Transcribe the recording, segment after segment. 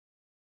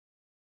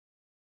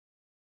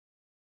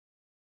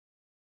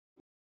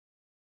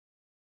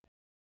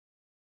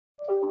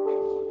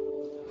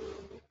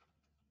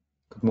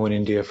Good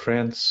morning, dear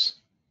friends.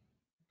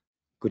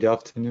 Good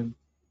afternoon,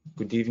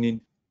 good evening.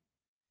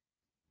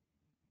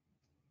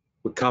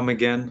 We come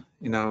again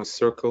in our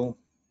circle,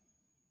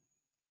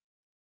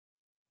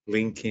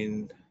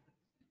 linking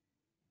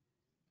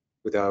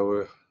with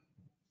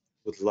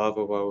love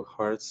of our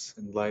hearts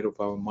and light of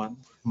our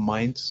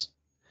minds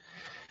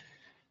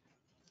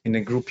in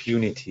a group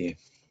unity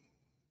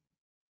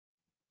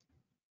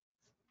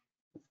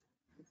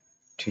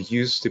to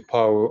use the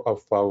power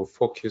of our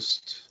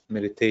focused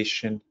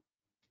meditation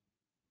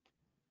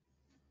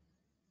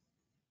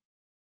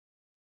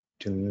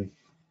to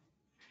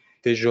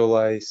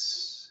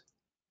visualize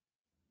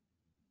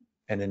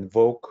and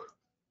invoke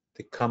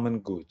the common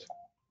good.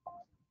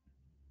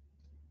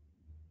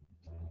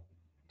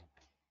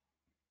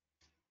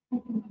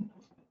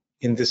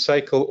 In the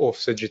cycle of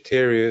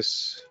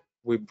Sagittarius,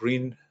 we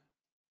bring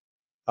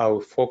our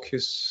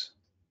focus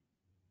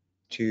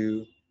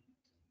to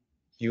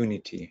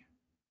unity.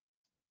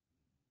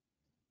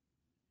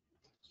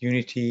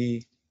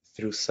 Unity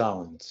through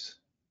sounds,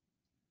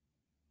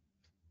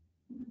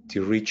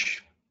 to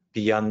reach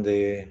beyond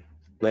the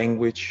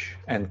language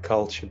and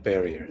culture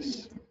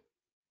barriers.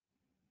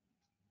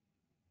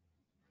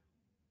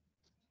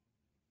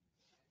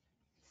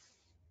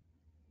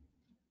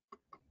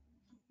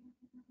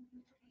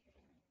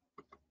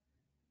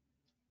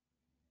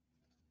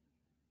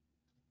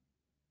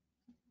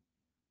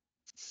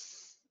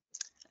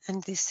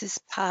 And this is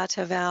part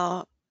of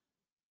our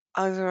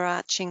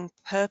overarching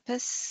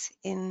purpose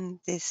in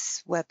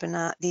this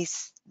webinar,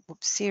 this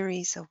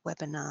series of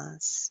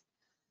webinars,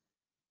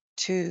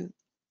 to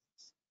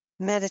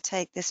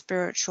meditate the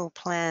spiritual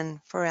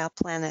plan for our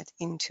planet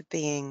into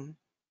being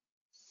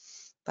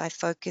by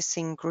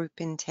focusing group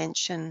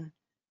intention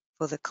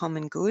for the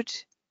common good,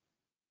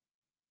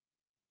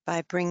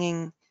 by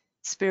bringing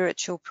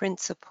spiritual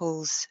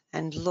principles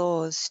and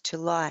laws to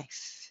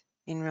life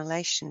in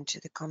relation to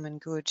the common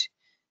good,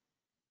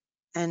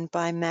 and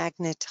by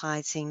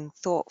magnetizing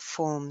thought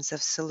forms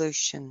of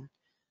solution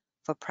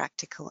for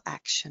practical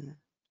action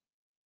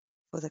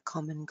for the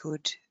common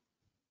good.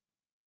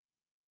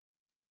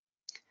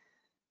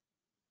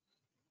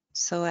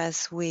 So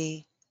as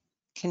we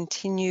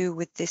continue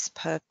with this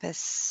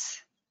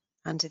purpose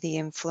under the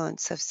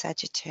influence of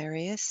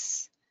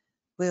Sagittarius,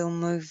 we'll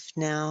move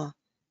now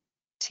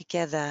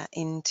together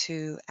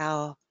into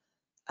our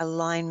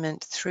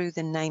alignment through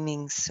the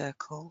naming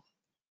circle.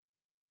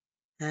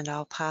 And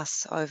I'll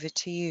pass over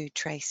to you,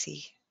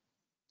 Tracy.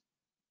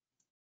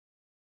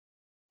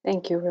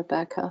 Thank you,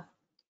 Rebecca.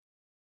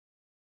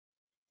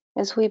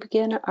 As we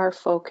begin our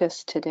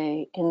focus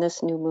today in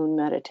this new moon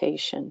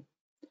meditation,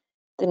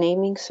 the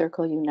naming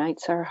circle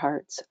unites our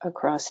hearts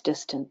across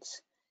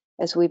distance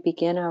as we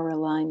begin our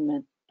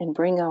alignment and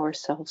bring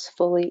ourselves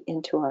fully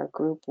into our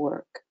group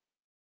work.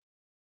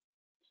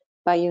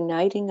 By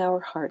uniting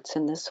our hearts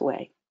in this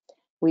way,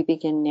 we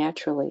begin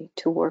naturally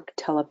to work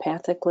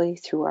telepathically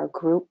through our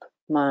group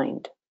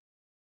mind.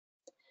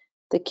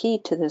 The key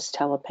to this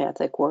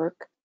telepathic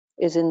work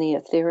is in the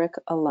etheric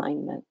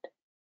alignment,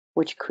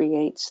 which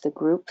creates the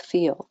group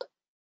field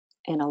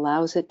and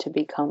allows it to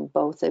become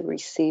both a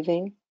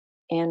receiving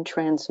and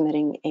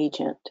transmitting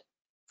agent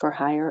for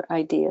higher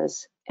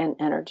ideas and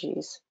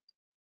energies.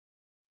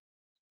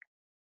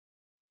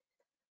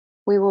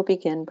 We will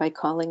begin by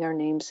calling our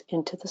names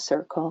into the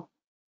circle,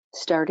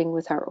 starting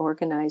with our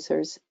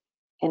organizers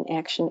and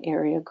action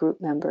area group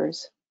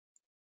members.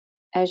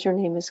 As your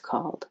name is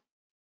called,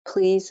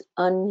 please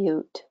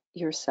unmute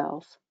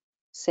yourself,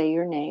 say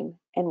your name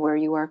and where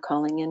you are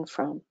calling in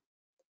from.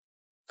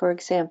 For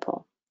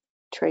example,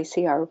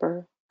 Tracy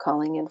Arbor,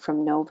 calling in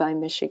from Novi,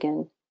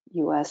 Michigan,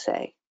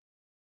 USA.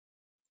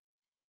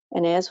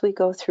 And as we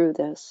go through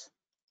this,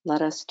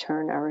 let us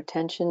turn our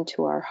attention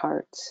to our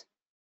hearts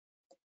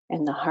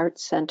and the heart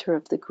center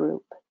of the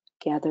group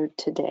gathered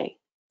today,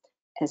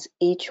 as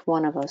each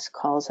one of us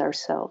calls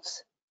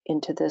ourselves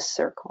into this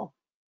circle.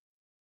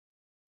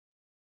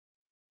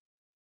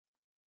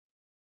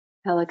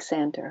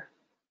 Alexander.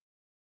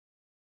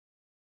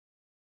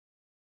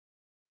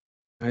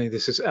 Hi,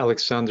 this is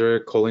Alexander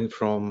calling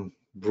from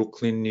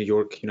Brooklyn, New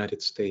York,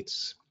 United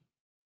States.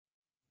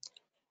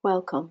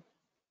 Welcome.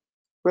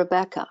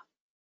 Rebecca.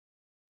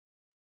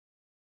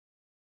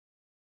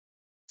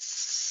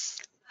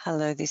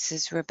 Hello, this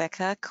is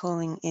Rebecca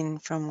calling in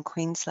from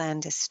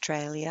Queensland,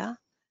 Australia.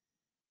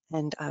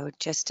 And I would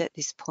just at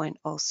this point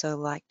also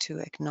like to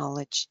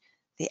acknowledge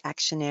the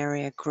Action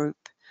Area Group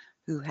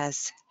who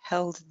has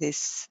held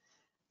this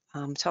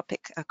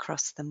topic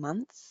across the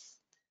month,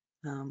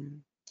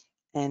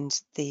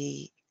 and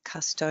the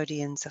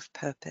custodians of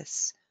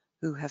purpose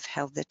who have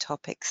held the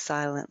topic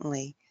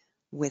silently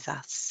with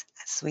us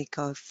as we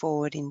go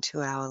forward into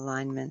our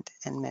alignment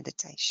and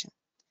meditation.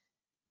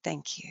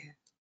 Thank you.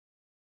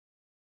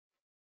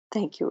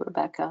 Thank you,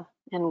 Rebecca,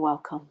 and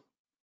welcome.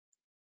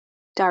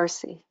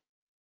 Darcy.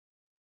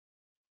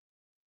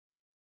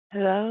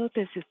 Hello,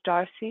 this is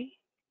Darcy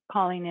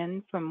calling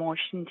in from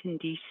Washington,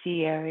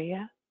 D.C.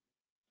 area,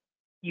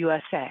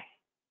 USA.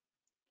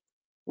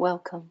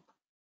 Welcome.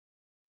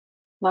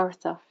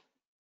 Martha.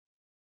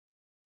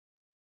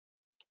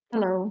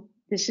 Hello,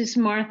 this is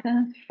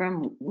Martha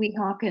from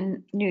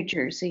Weehawken, New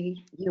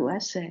Jersey,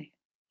 USA.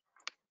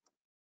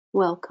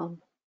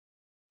 Welcome.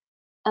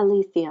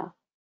 Alethea.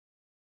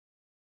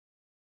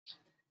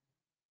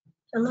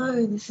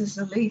 Hello, this is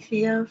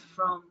Alethea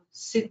from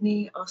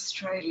Sydney,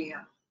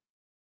 Australia.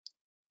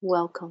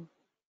 Welcome.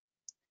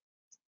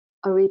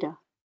 Arita.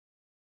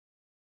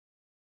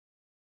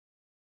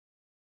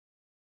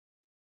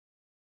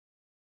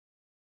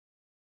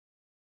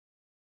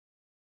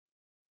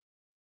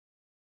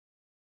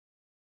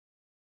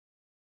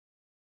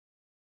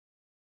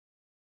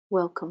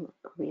 Welcome,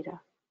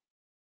 Arita.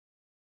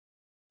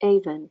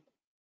 Avon.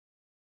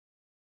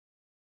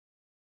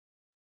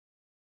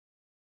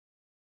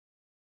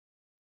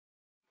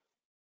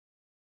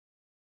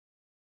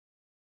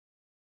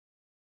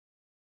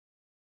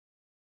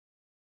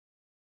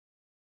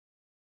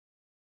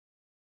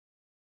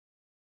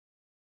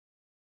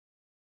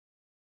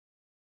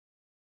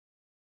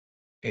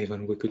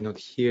 Avon, we could not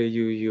hear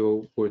you.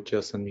 You were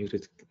just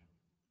unmuted.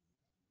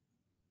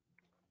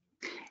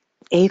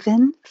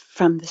 Avon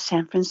from the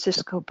San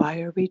Francisco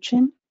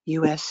bioregion,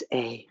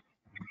 USA.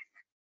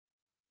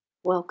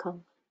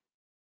 Welcome.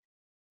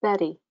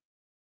 Betty.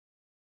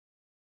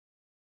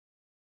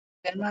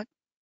 Denmark.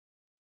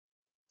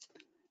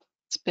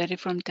 It's Betty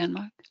from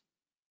Denmark.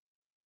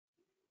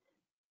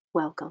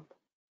 Welcome.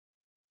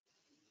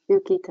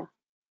 Yukita.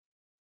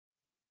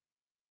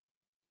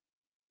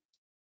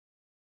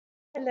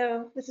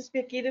 Hello, this is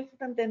Birgitte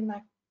from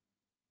Denmark.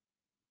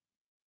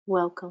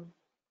 Welcome.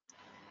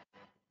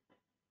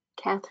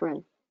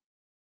 Catherine.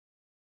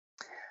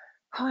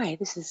 Hi,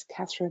 this is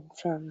Catherine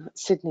from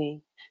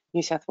Sydney,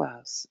 New South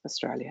Wales,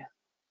 Australia.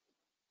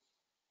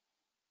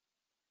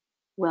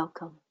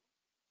 Welcome.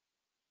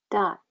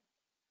 Dot.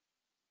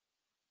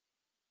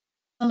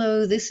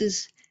 Hello, this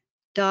is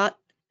Dot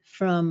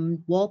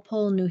from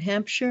Walpole, New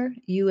Hampshire,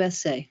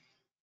 USA.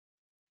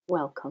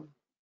 Welcome.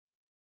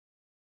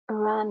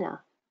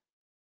 Arana.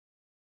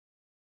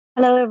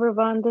 Hello,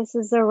 everyone. This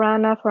is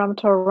Arana from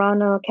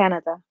Toronto,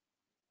 Canada.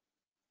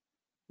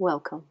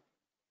 Welcome.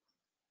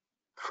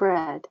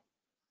 Fred.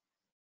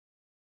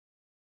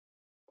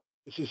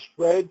 This is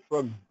Fred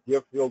from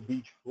Deerfield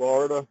Beach,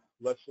 Florida.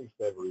 Blessings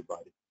to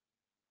everybody.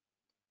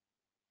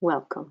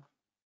 Welcome.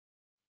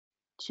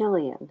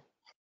 Jillian.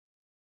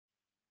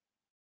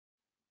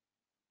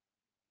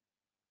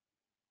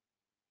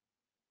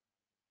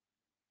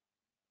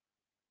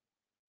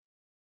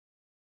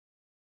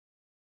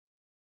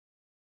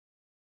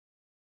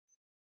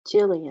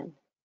 Jillian.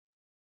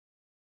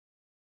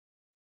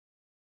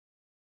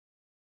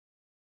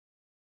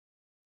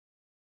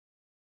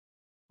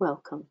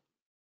 Welcome.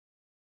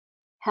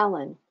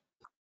 Helen.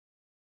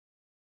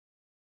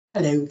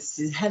 Hello, this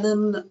is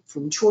Helen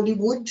from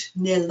Chorleywood,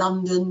 near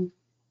London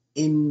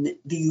in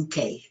the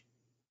UK.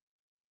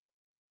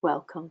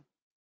 Welcome.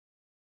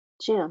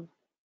 Jim.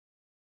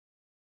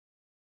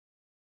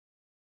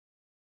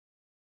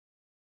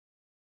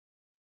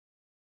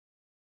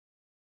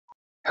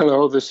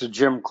 Hello, this is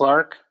Jim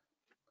Clark,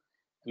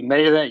 in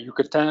Mérida,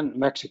 Yucatan,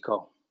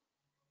 Mexico.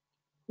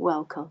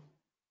 Welcome.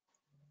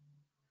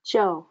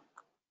 Joe.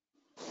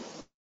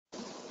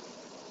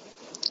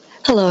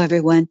 Hello,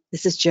 everyone.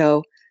 This is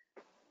Joe,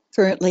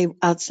 currently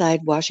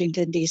outside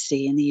Washington,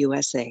 D.C. in the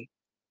USA.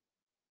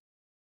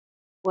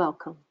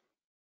 Welcome.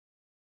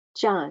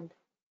 John.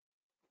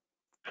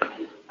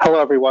 Hello,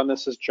 everyone.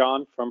 This is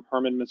John from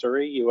Herman,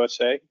 Missouri,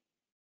 USA.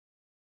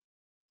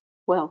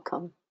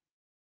 Welcome.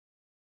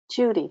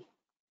 Judy.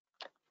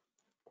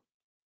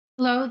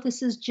 Hello,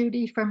 this is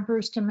Judy from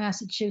Brewster,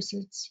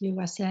 Massachusetts,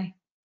 USA.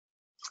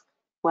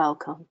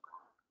 Welcome.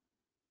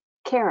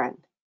 Karen.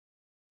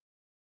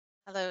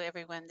 Hello,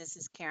 everyone. This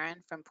is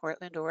Karen from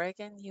Portland,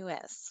 Oregon,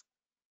 US.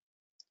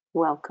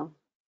 Welcome.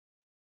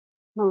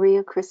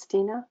 Maria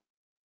Cristina.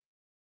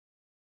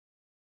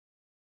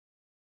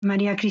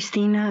 Maria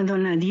Cristina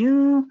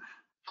Donadieu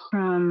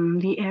from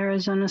the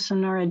Arizona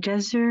Sonora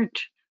Desert,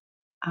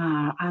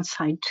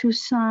 outside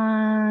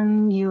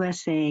Tucson,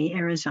 USA,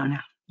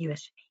 Arizona,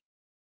 USA.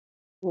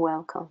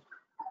 Welcome.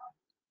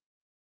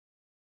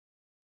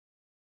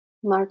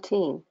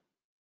 Martine.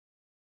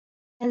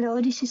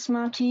 Hello, this is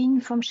Martine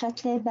from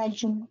Châtelet,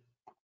 Belgium.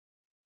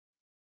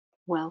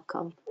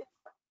 Welcome.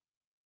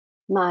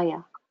 Maya.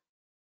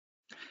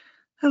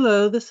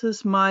 Hello, this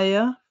is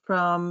Maya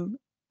from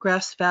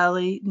Grass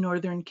Valley,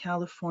 Northern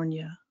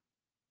California.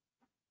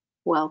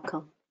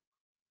 Welcome.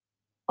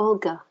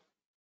 Olga.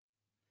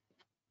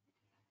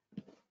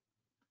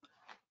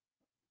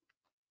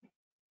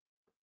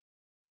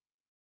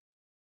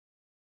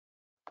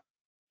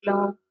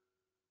 Hello,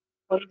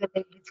 Olga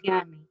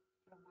Degliziani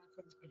from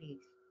Athens,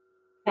 Greece.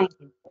 Thank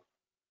you.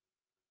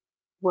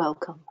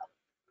 Welcome.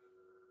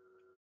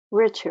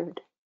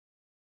 Richard.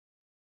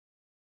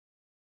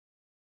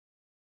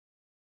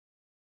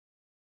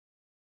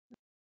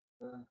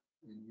 In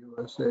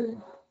USA.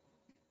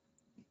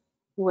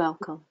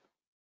 Welcome.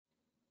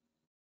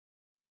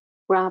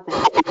 Robin.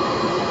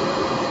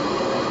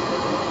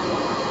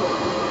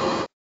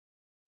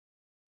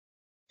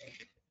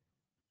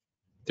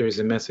 there is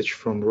a message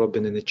from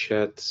Robin in the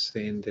chat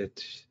saying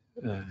that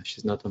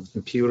she's not on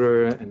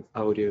computer and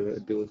audio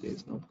ability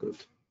is not good.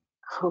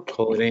 Okay.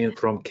 Calling in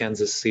from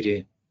Kansas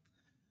City.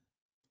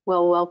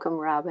 Well, welcome,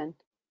 Robin.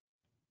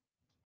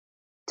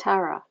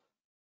 Tara.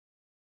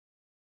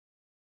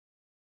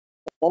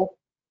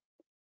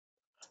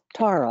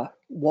 Tara,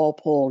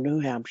 Walpole, New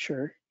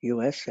Hampshire,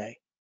 USA.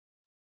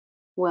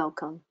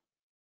 Welcome.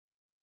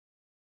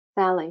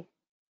 Sally.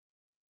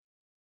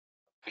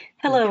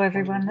 Hello,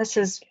 everyone. This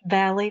is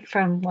Valley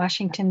from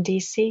Washington,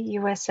 D.C.,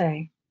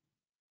 USA.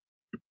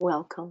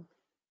 Welcome.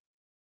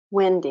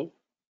 Wendy.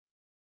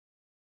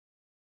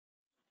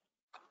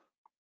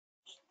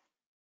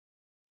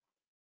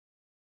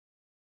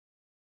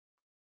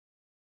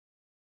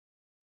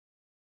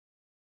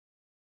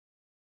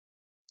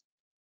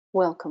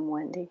 Welcome,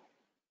 Wendy.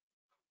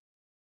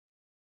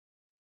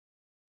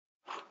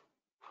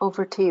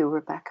 Over to you,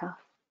 Rebecca.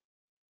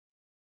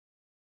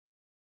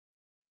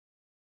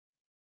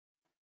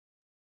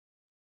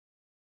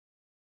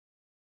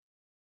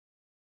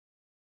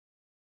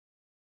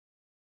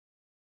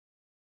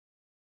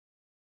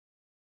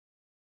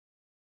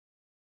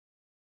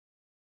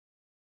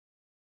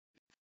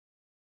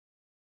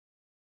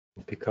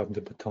 Pick up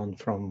the baton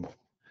from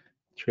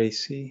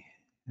Tracy,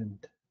 and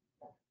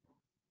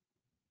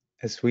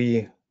as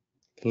we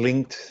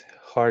linked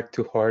heart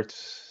to heart,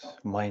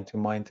 mind to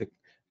mind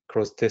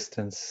across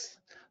distance,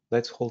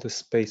 let's hold a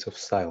space of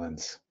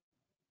silence,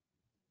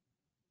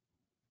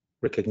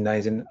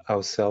 recognizing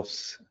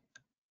ourselves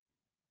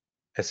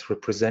as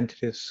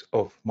representatives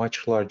of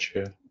much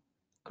larger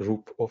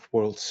group of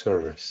world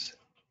servers,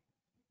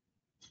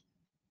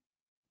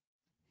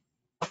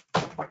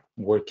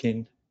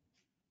 working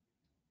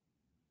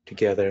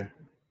together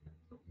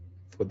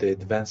for the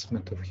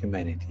advancement of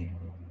humanity.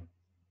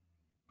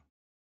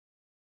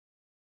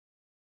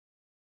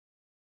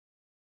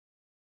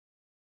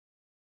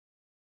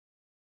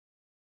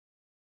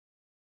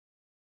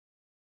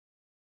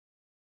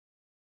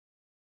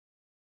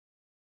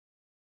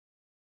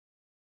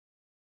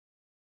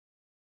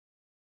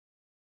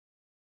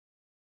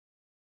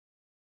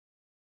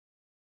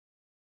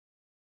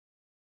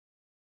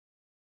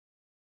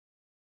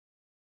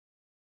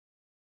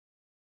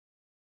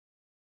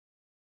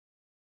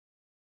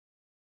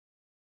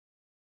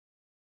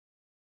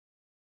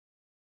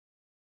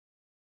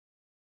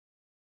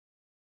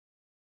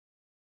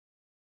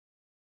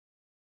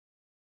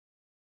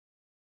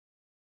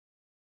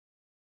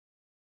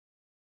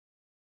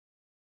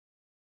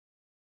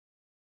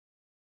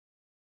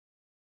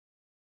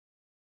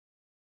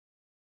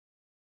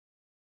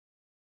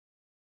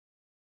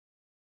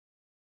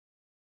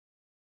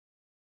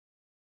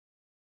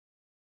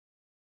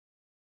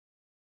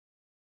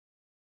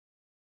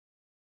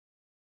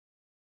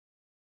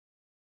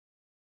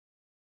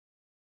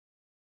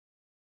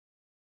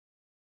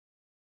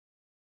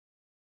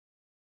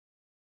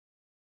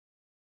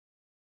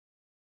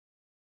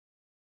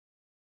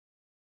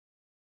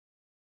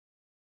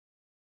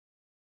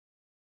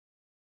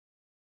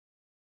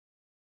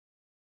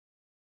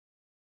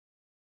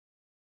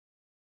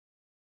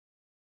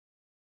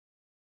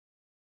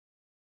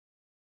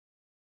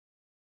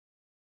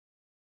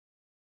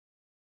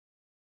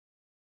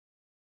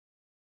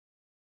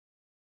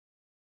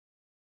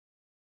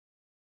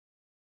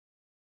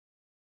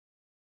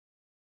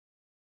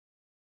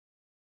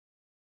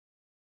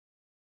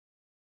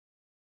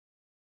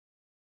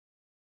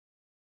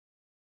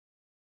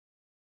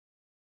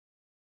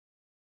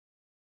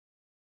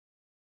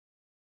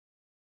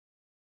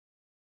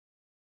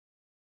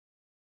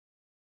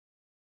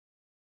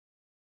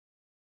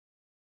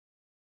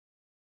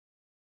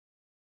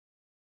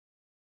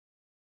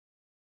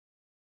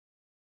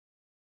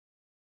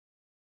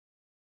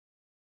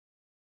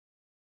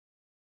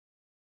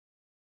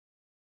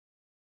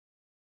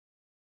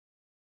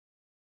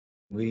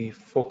 We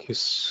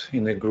focus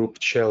in a group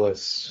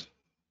chalice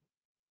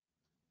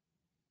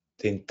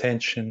the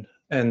intention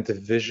and the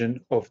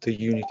vision of the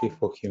unity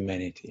for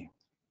humanity.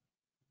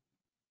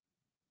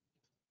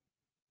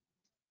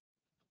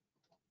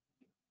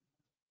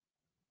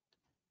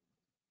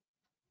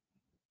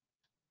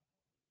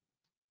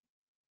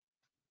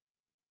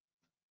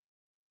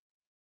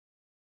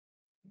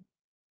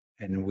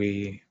 And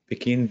we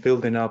begin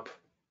building up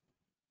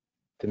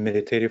the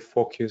meditative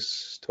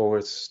focus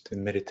towards the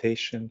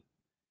meditation,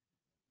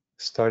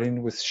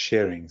 starting with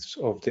sharings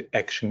of the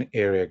action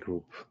area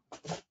group.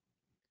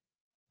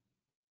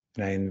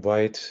 And I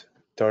invite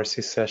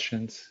Darcy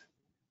Sessions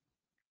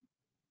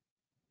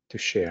to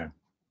share.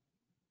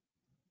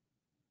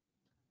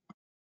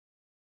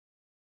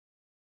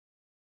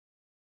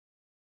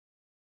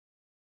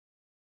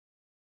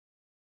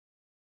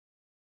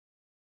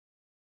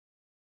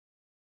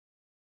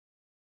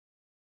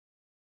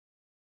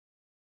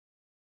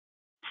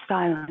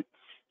 Silence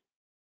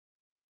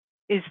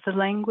is the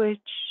language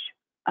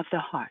of the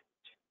heart.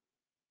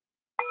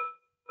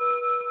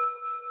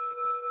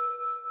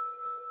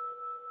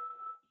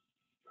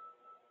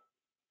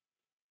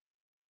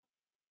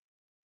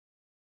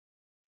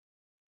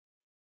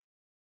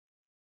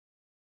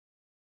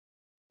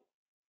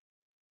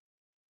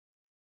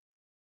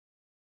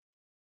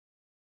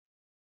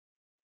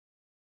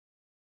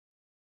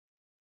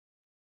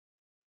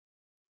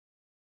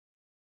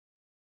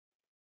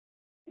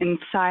 In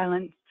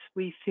silence,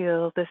 we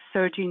feel the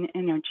surging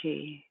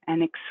energy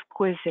and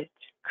exquisite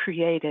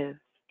creative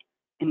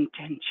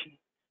intention,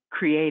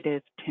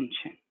 creative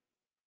tension.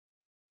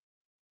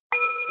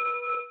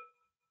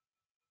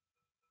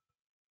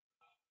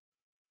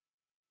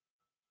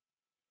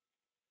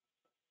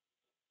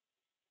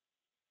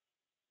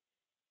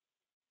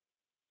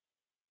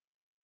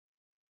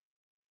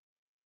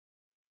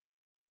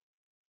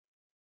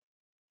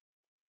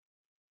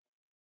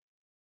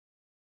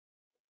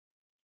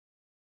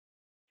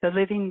 The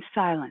living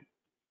silence,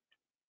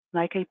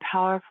 like a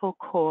powerful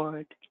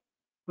chord,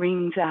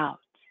 rings out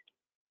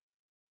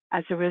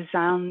as a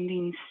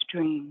resounding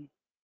string,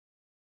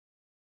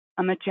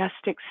 a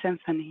majestic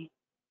symphony,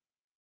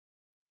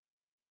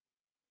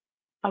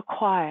 a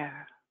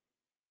choir,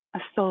 a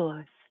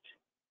soloist,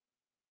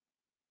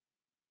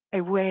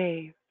 a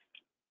wave,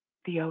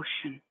 the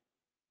ocean,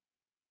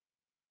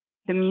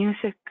 the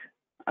music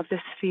of the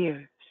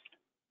spheres.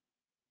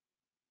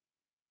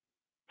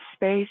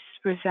 Space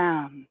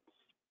resounds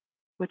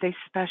with a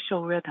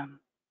special rhythm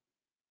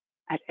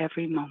at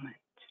every moment.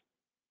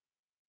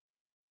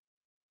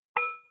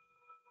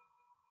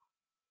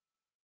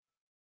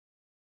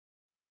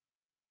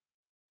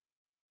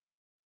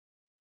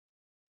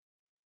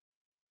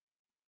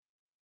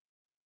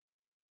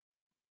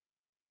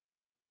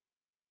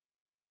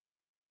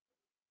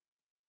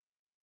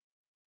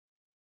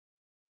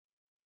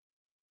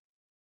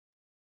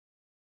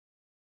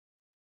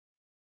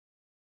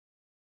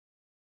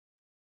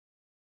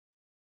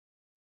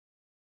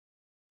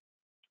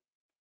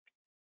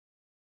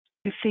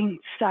 To think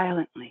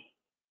silently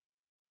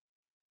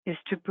is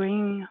to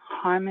bring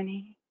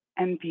harmony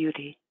and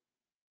beauty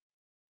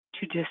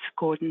to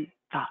discordant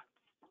thoughts.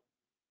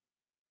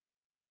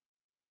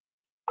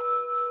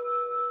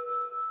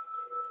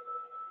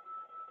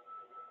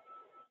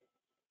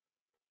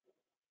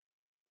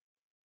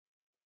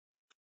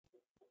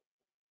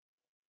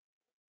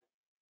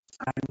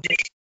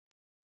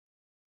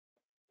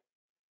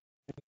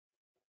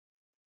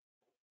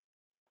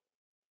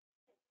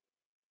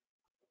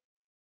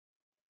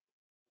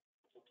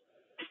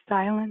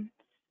 Silence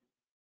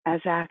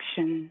as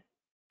action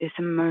is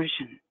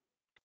immersion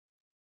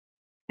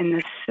in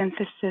the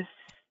synthesis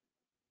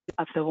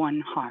of the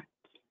one heart.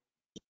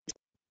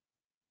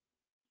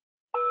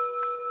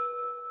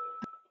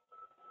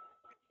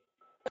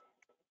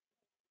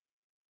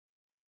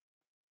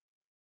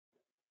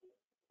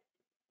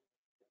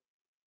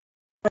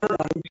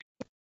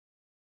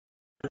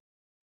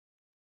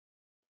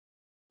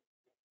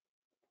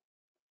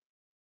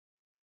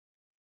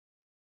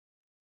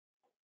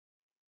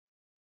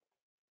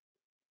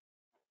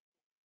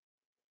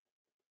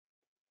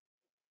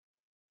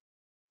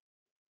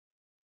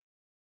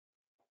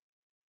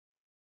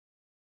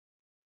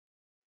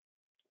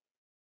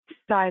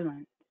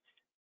 Silence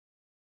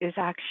is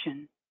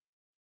action.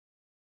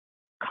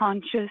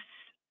 Conscious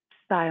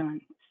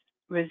silence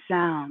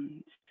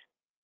resounds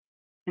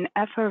in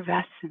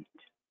effervescent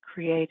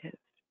creative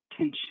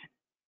tension.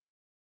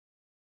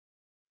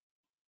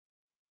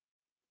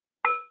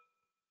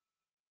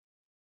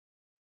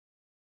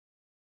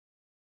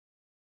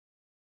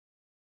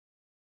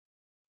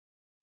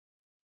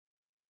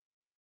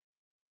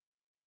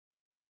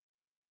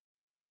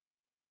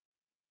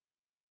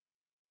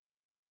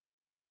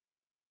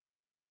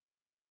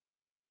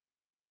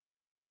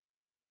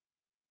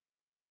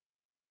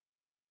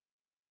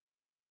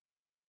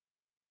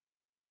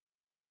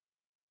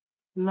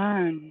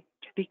 Learn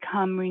to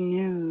become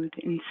renewed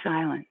in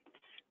silence.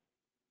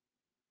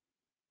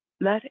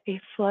 Let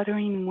a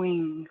fluttering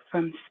wing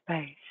from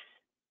space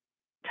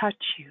touch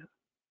you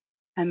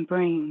and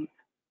bring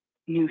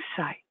new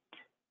sight.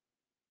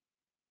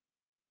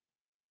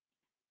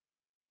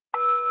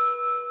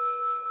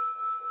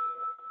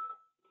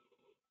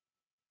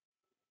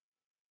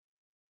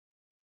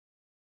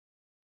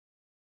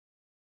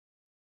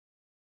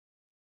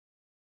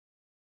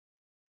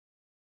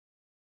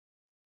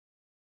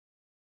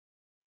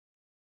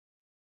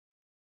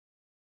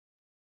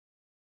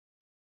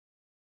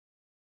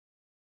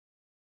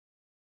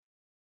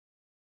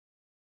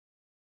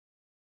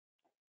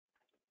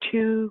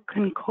 Two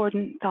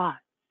concordant thoughts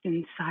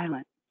in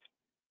silence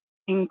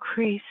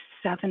increase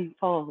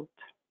sevenfold.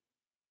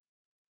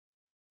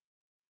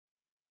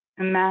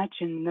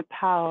 Imagine the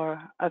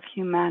power of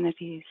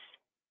humanity's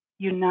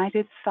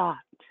united thought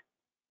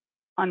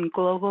on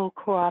global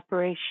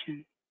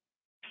cooperation,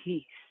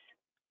 peace,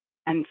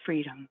 and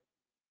freedom.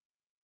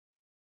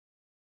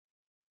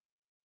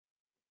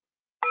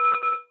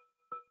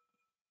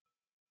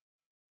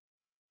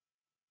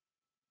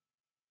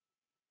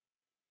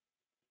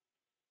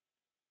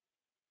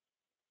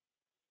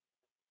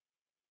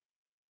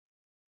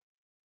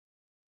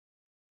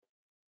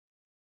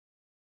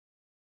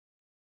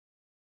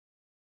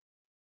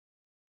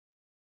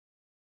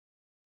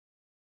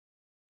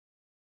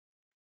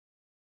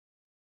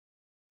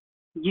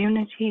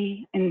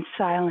 Unity in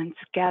silence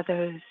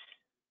gathers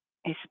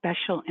a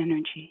special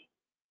energy,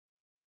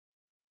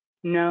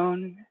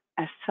 known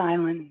as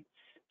silence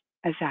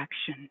as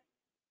action.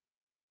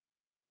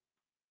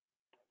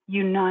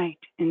 unite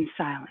in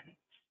silence.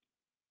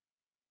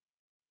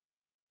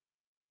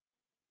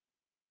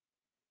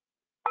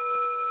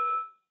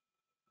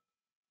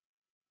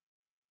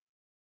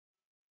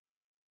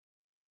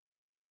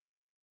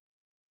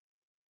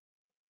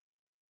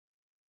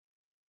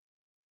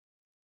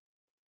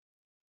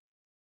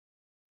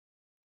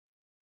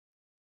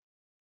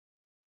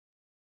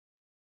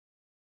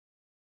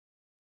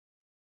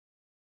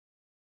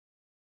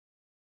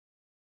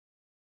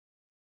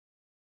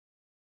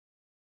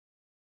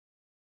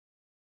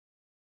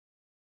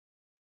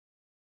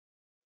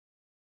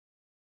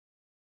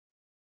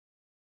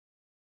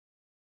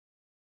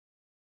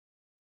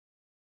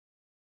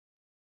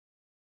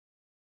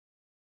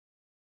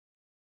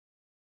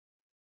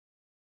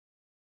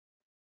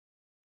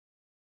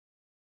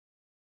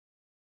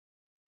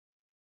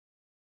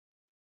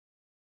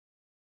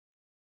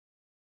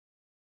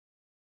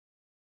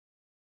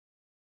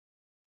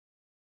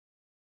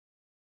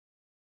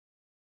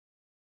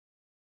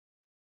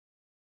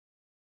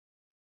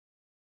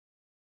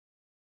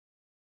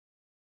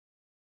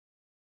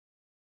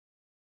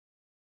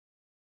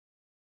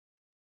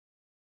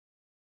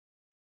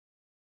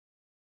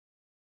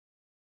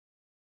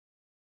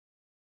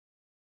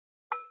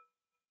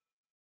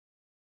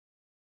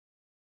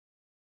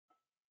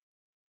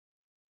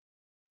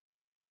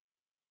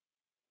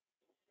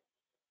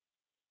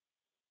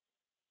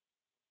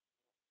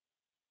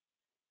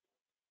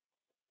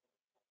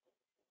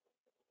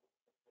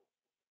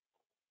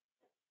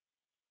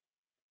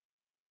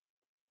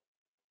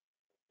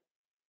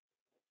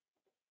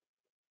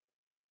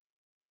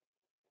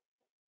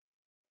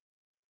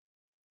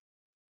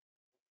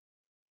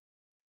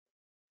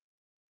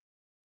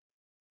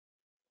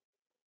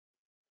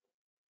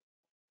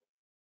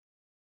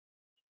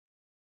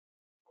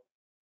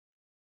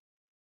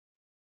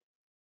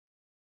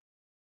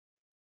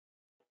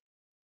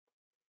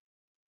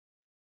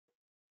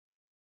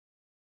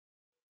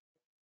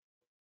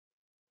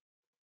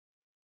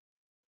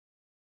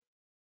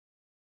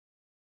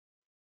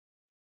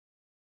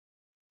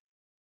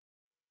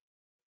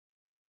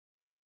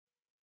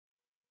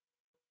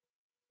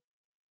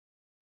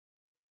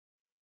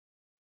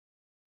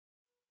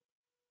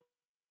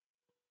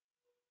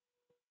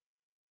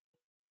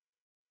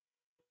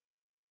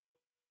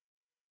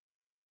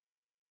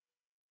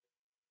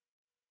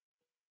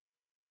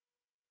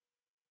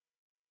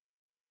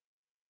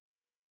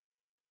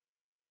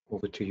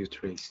 Over to you,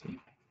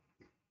 Tracy.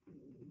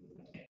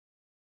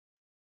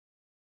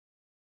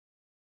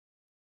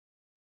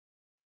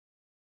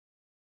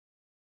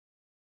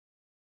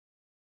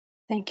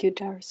 Thank you,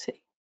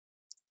 Darcy.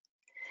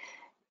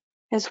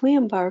 As we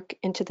embark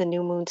into the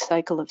new moon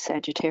cycle of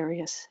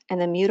Sagittarius and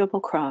the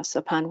mutable cross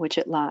upon which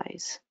it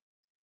lies,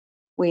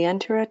 we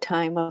enter a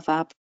time of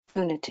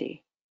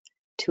opportunity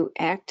to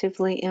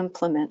actively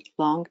implement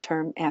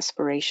long-term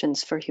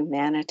aspirations for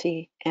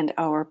humanity and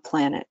our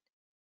planet,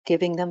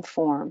 giving them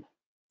form.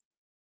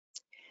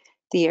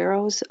 The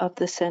arrows of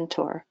the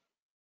centaur,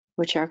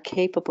 which are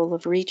capable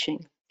of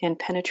reaching and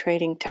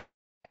penetrating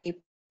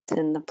deep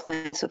within the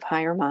planes of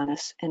higher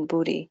Manas and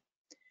Buddhi,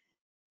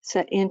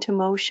 set into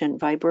motion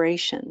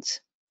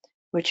vibrations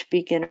which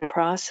begin a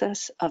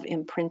process of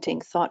imprinting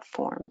thought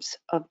forms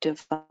of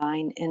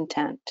divine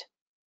intent.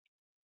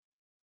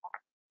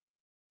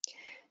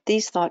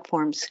 These thought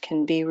forms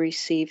can be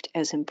received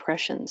as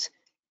impressions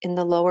in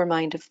the lower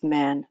mind of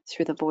man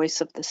through the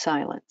voice of the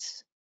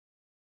silence.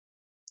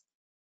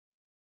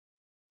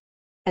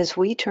 As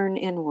we turn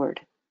inward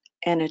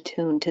and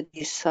attune to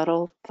these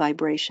subtle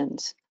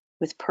vibrations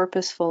with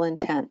purposeful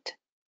intent,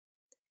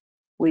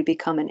 we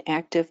become an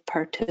active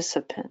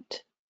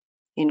participant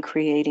in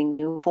creating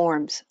new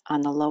forms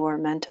on the lower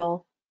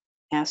mental,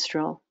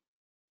 astral,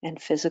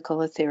 and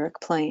physical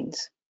etheric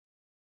planes.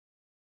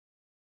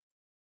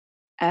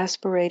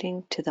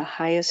 Aspirating to the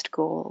highest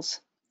goals,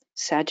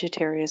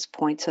 Sagittarius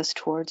points us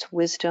towards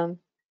wisdom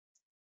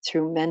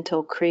through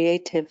mental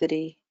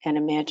creativity and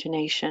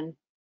imagination.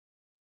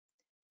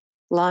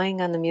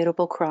 Lying on the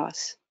mutable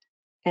cross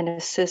and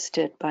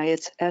assisted by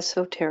its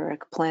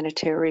esoteric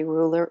planetary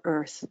ruler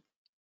Earth,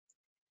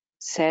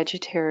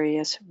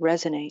 Sagittarius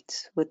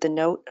resonates with the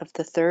note of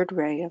the third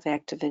ray of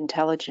active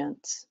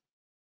intelligence.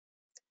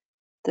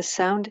 The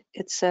sound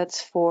it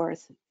sets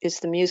forth is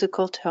the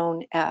musical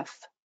tone F,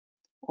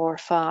 or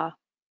Fa.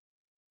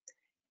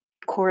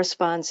 It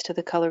corresponds to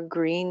the color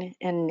green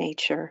in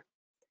nature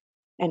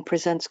and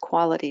presents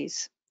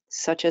qualities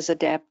such as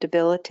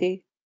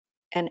adaptability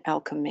and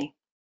alchemy.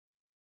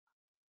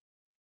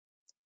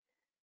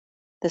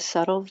 The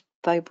subtle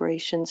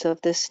vibrations of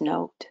this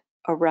note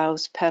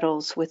arouse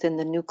petals within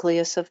the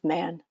nucleus of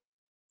man,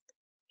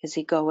 his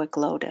egoic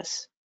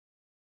lotus.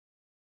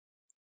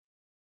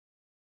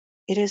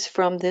 It is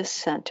from this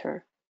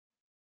center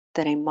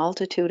that a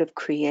multitude of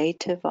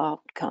creative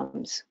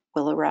outcomes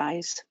will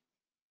arise.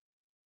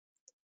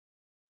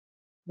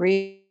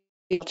 Real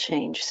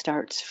change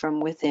starts from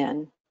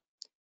within,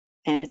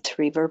 and its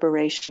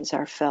reverberations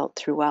are felt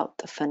throughout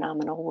the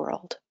phenomenal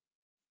world.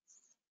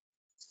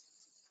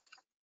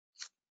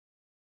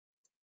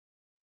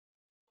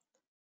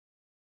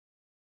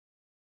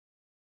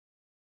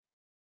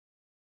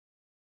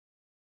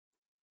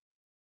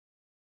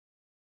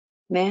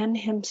 Man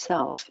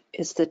himself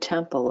is the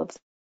temple of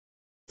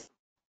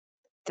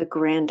the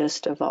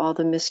grandest of all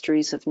the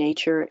mysteries of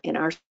nature in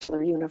our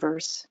solar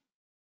universe.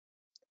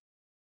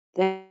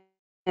 Then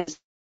is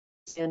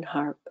an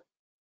harp,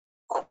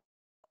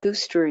 2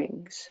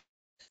 strings,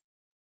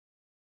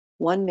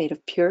 one made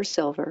of pure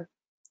silver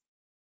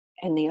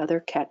and the other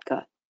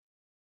catgut.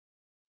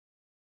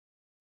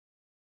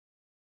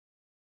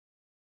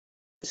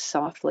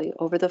 Softly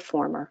over the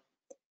former,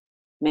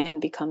 man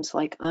becomes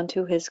like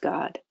unto his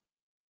God.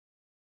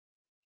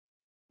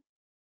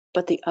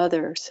 But the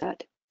other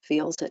set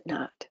feels it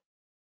not.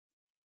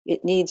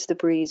 It needs the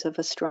breeze of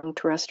a strong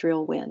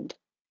terrestrial wind,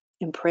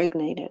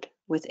 impregnated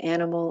with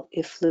animal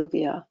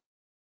effluvia,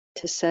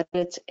 to set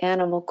its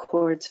animal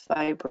chords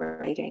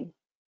vibrating.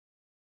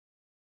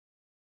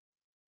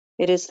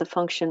 It is the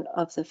function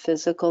of the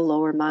physical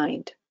lower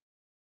mind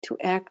to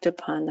act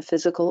upon the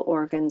physical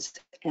organs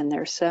and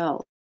their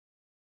cells.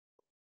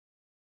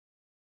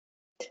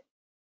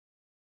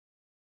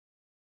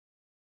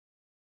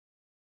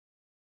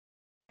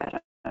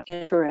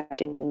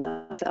 Interacting in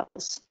the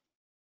cells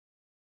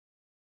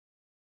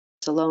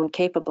is alone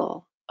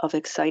capable of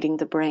exciting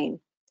the brain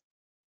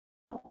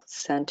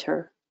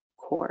center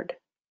chord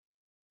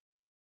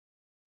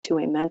to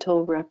a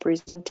mental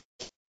representation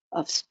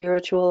of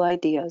spiritual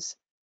ideas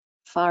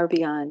far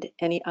beyond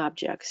any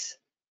objects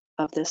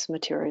of this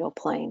material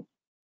plane.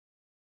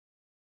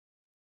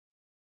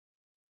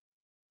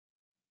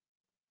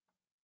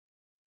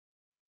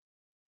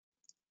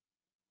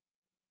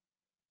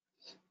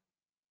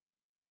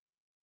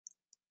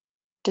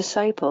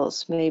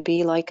 Disciples may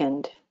be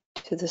likened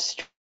to the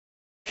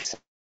strings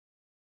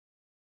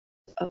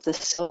of the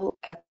soul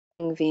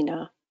acting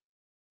vina.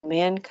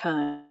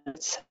 Mankind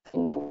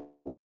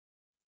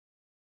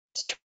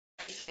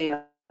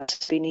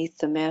fails beneath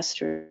the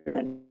master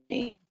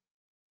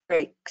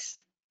breaks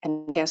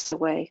and casts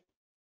away.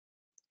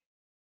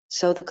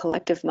 So the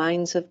collective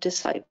minds of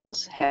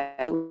disciples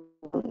have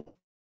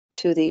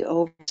to the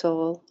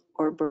oversoul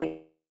or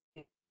brain.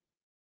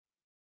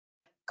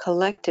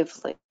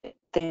 Collectively,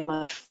 they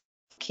must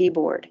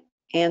keyboard,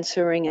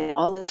 answering in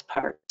all its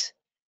parts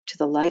to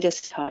the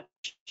lightest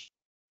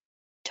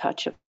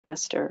touch of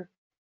master.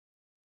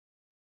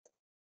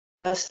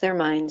 Thus their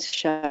minds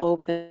shall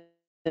open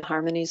the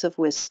harmonies of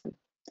wisdom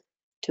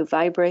to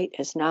vibrate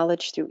as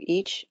knowledge through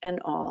each and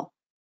all,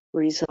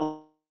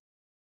 resulting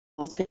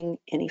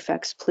in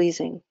effects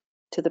pleasing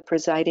to the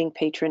presiding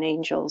patron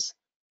angels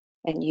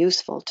and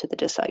useful to the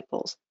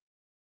disciples.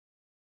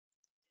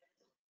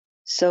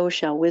 So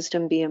shall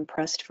wisdom be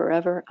impressed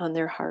forever on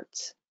their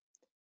hearts,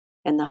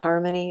 and the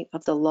harmony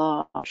of the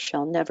law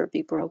shall never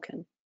be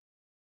broken.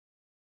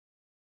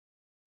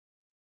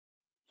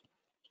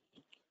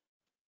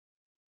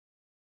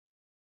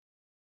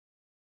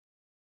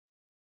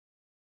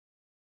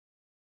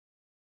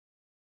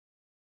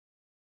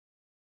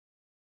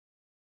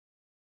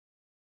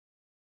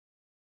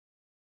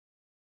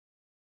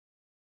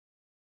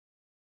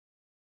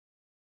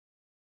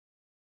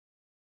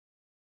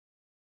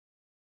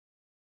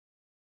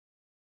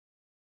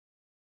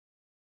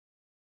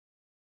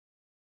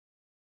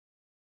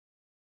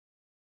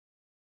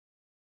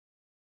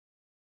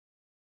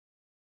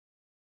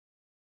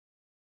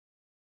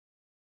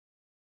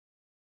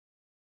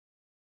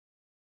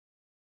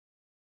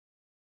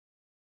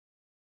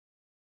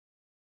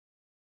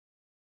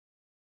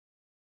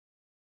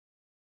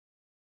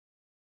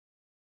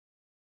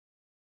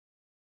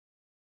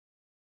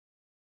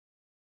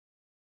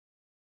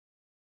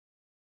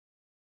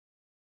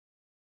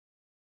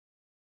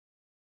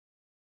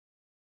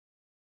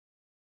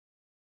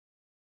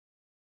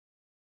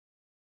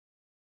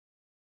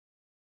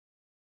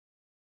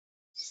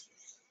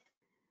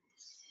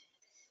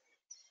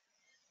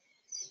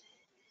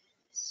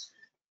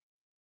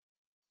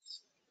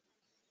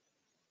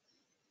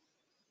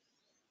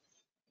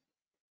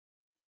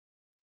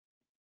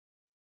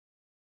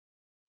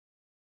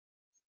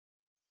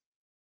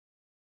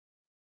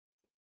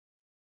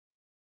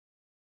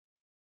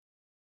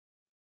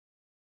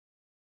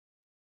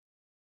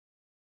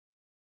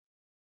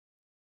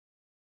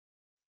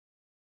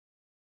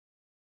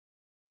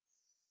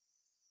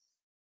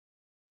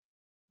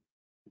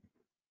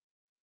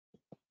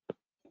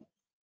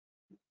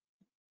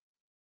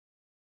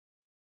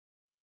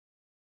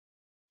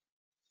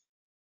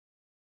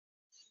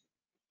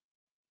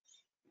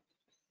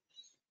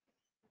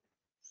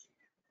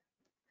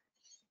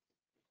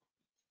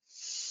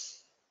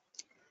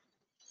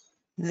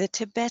 The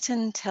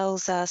Tibetan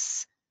tells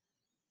us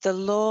the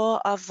law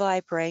of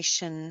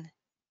vibration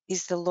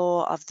is the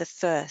law of the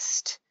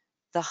first,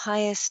 the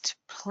highest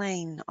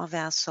plane of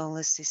our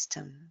solar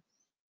system.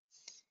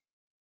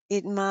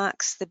 It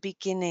marks the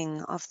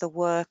beginning of the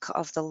work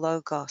of the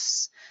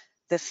Logos,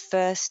 the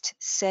first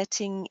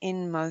setting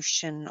in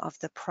motion of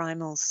the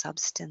primal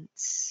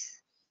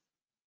substance.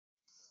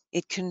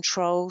 It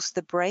controls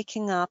the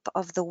breaking up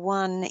of the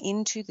one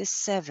into the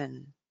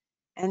seven,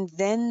 and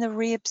then the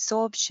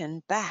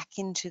reabsorption back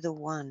into the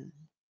one.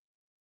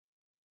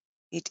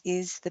 It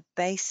is the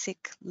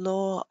basic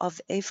law of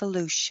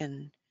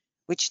evolution,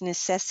 which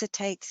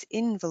necessitates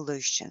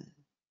involution.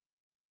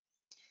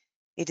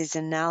 It is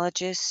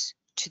analogous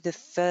to the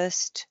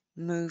first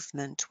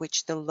movement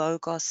which the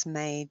Logos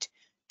made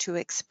to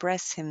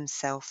express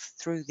himself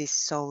through this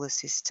solar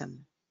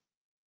system.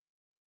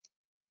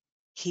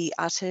 He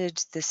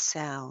uttered the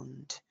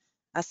sound,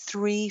 a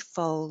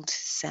threefold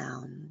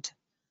sound,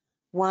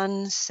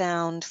 one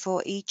sound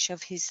for each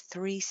of his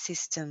three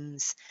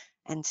systems,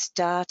 and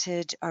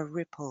started a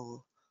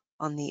ripple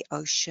on the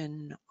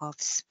ocean of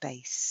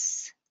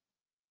space.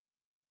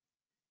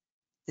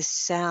 The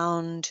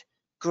sound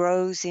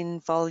grows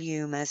in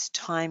volume as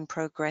time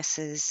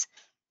progresses,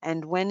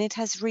 and when it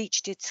has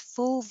reached its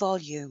full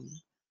volume,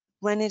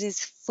 when it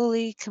is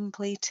fully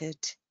completed,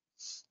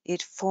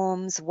 it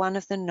forms one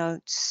of the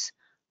notes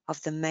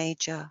of the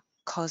major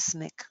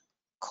cosmic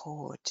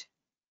chord.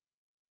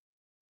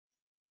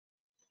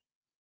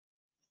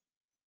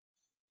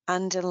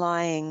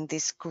 Underlying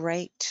this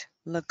great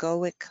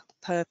logoic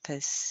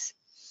purpose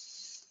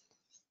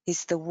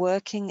is the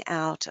working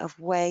out of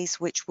ways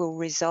which will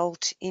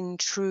result in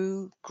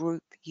true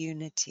group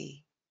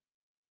unity.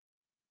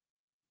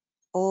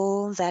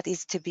 All that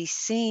is to be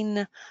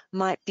seen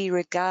might be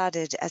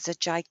regarded as a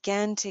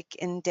gigantic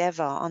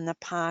endeavor on the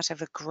part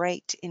of a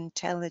great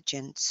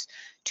intelligence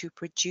to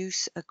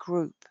produce a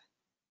group,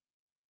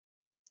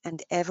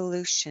 and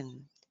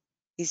evolution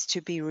is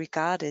to be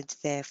regarded,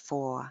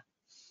 therefore,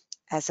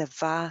 as a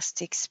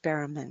vast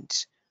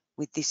experiment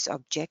with this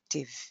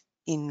objective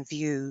in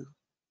view.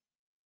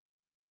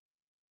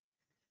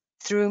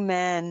 Through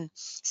man,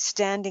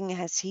 standing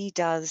as he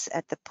does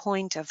at the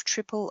point of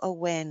triple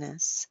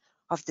awareness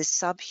of the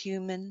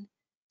subhuman,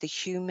 the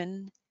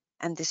human,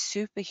 and the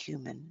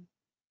superhuman,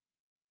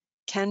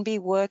 can be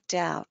worked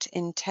out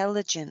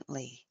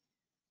intelligently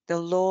the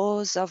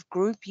laws of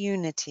group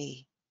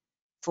unity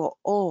for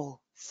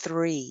all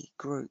three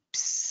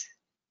groups.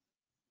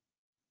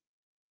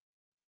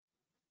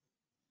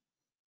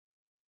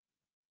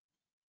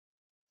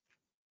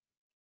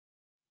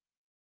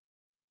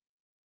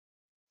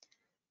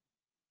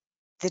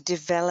 The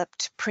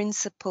developed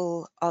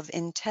principle of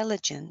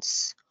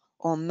intelligence,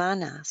 or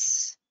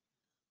manas,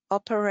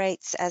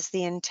 operates as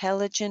the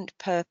intelligent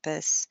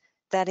purpose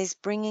that is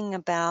bringing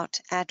about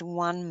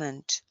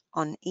at-one-ment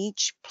on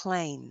each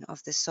plane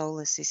of the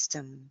solar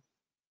system.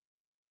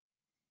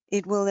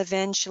 It will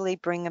eventually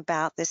bring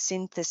about the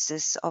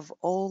synthesis of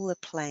all the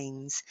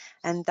planes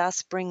and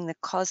thus bring the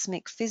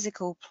cosmic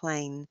physical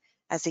plane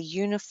as a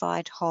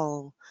unified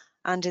whole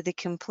under the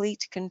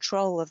complete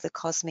control of the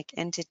cosmic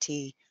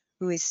entity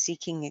who is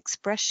seeking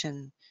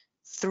expression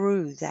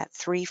through that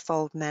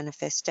threefold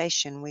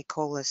manifestation we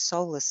call a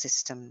solar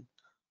system,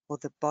 or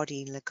the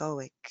body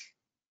logoic.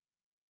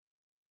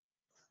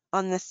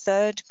 On the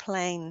third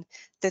plane,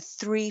 the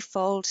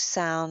threefold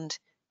sound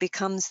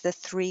becomes the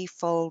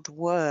threefold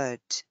word.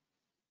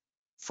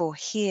 For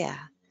here,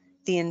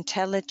 the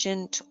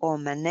intelligent or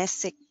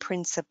manasic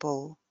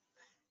principle,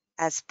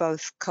 as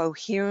both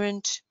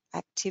coherent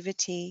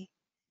activity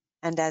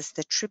and as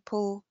the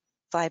triple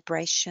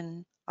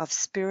vibration of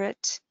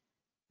spirit,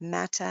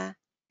 matter,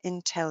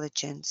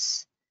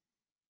 intelligence,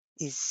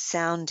 is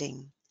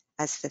sounding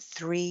as the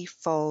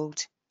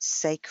threefold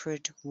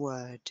sacred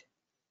word.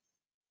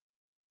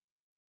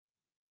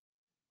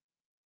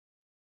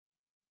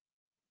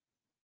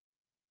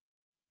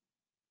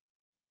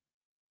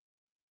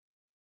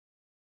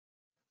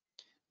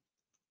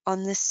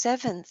 On the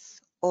seventh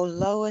or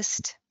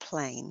lowest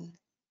plane,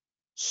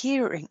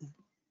 hearing,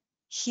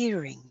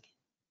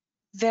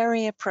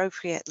 very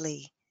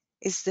appropriately,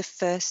 is the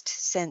first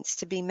sense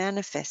to be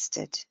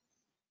manifested.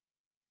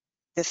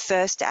 The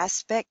first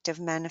aspect of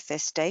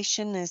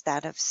manifestation is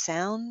that of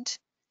sound,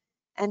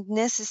 and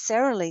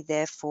necessarily,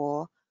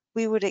 therefore,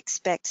 we would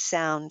expect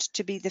sound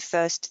to be the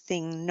first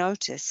thing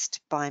noticed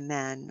by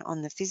man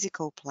on the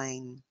physical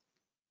plane,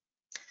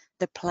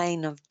 the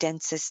plane of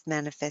densest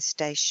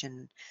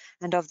manifestation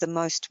and of the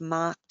most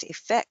marked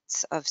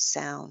effects of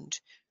sound,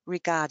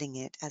 regarding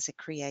it as a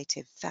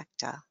creative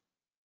factor.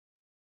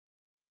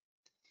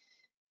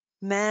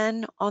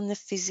 Man on the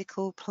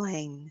physical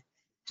plane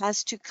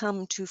has to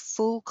come to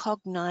full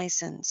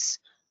cognizance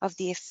of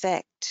the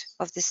effect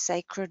of the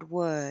sacred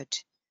word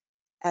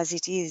as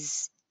it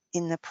is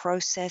in the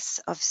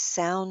process of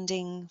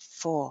sounding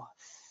forth.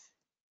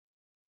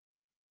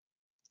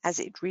 As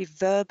it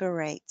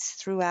reverberates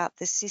throughout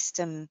the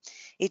system,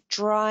 it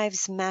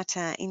drives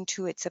matter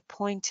into its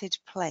appointed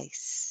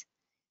place,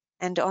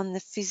 and on the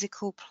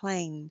physical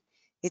plane,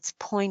 its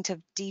point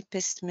of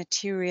deepest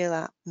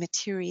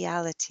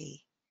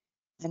materiality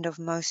and of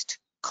most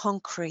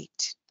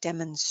concrete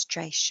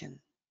demonstration.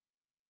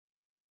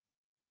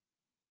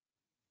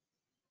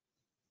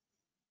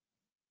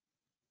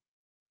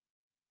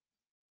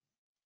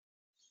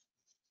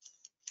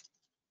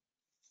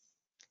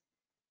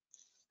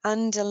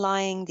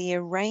 Underlying the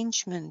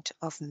arrangement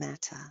of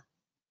matter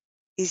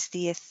is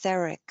the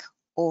etheric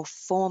or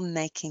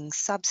form-making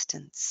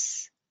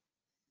substance.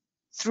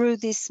 Through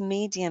this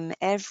medium,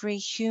 every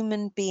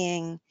human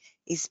being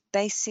is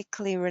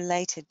basically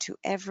related to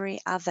every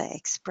other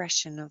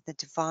expression of the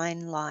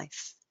divine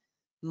life,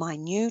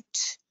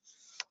 minute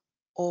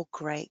or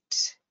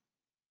great.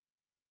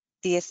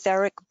 The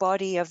etheric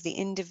body of the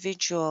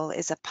individual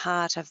is a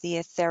part of the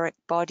etheric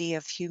body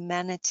of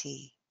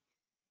humanity,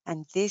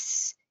 and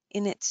this,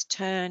 in its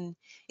turn,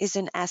 is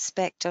an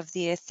aspect of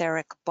the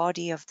etheric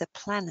body of the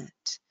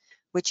planet,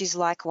 which is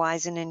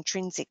likewise an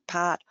intrinsic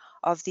part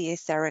of the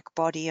etheric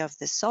body of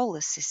the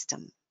solar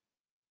system.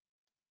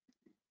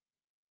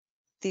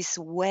 This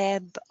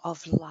web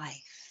of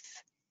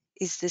life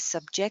is the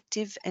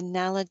subjective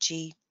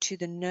analogy to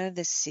the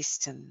nervous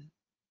system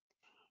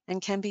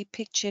and can be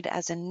pictured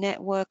as a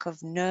network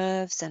of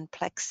nerves and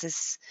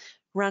plexus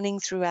running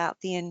throughout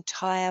the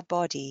entire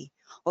body,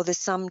 or the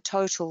sum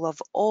total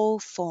of all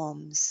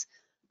forms,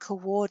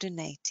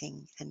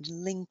 coordinating and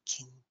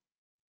linking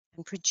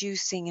and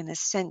producing an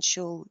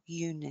essential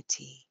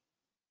unity.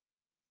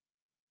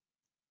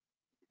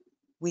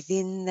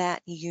 Within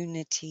that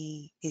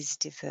unity is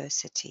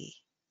diversity.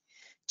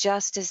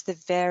 Just as the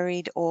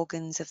varied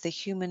organs of the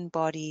human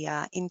body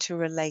are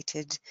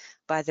interrelated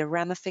by the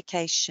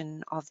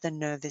ramification of the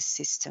nervous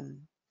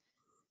system,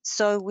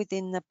 so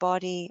within the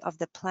body of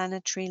the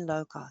planetary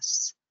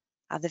logos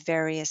are the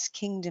various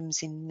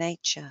kingdoms in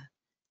nature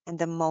and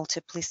the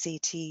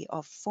multiplicity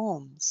of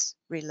forms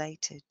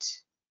related.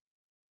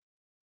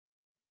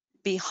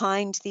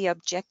 Behind the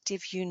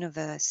objective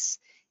universe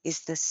is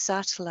the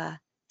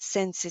subtler,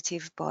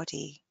 sensitive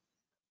body,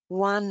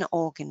 one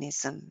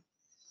organism,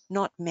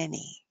 not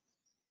many,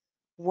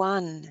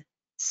 one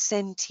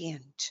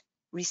sentient,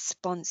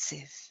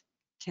 responsive,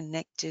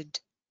 connected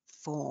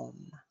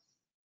form.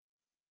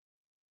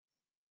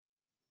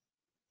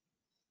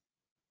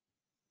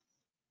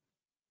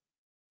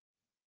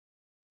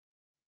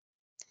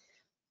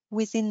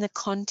 Within the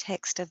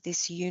context of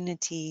this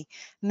unity,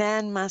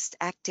 man must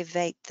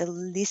activate the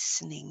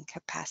listening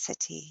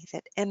capacity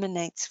that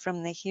emanates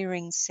from the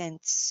hearing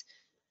sense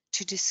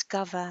to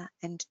discover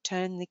and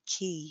turn the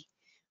key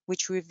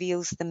which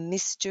reveals the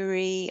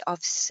mystery of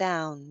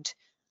sound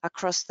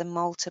across the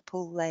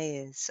multiple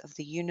layers of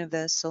the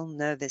universal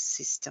nervous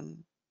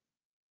system.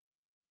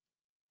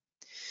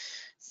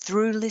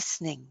 Through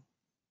listening,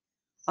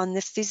 on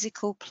the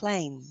physical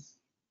plane,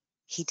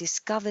 he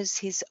discovers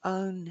his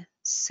own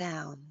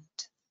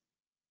sound.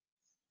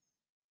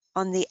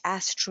 On the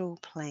astral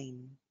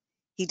plane,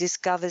 he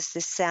discovers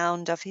the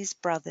sound of his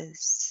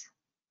brothers.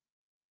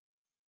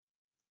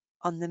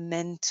 On the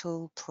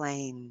mental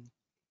plane,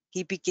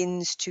 he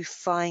begins to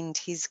find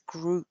his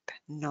group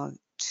note.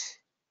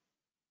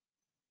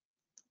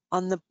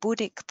 On the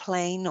Buddhic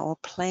plane or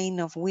plane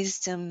of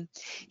wisdom,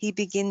 he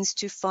begins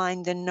to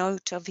find the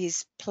note of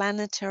his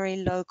planetary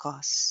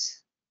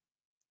logos.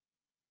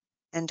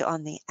 And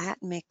on the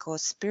atmic or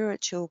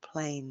spiritual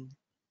plane,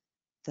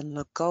 the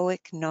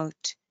logoic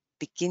note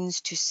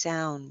begins to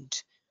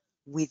sound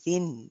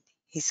within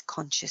his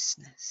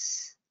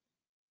consciousness.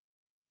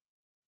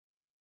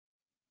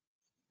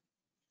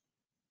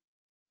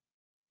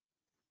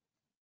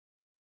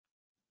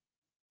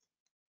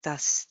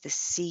 Thus the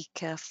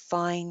seeker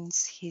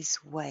finds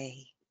his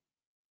way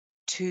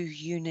to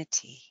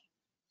unity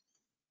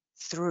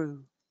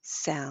through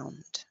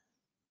sound.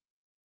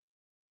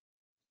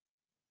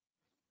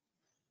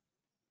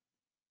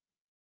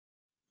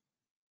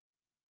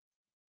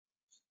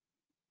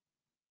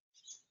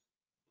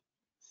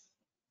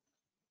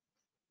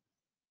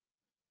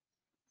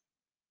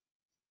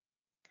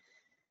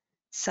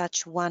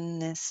 Such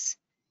oneness,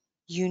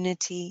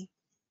 unity,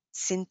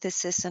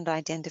 synthesis and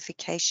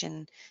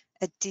identification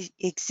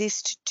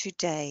exist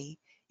today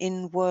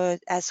in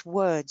as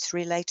words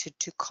related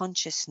to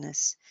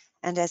consciousness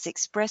and as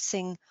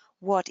expressing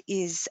what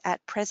is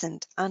at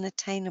present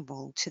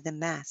unattainable to the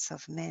mass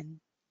of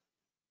men.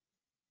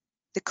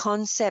 The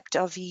concept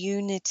of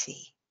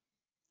unity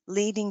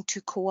leading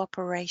to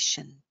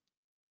cooperation,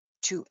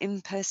 to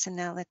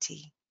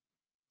impersonality,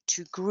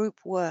 to group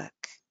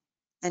work,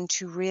 and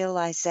to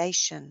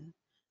realization,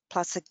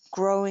 plus a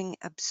growing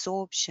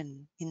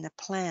absorption in the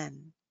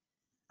plan,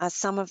 are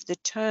some of the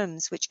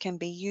terms which can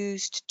be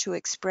used to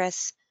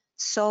express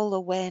soul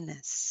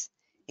awareness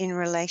in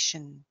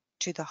relation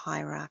to the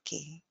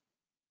hierarchy.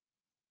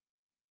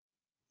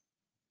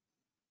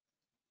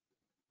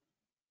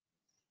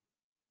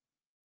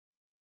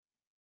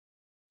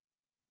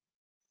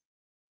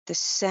 The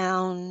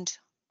sound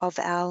of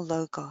our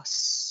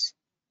Logos,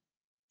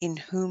 in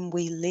whom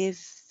we live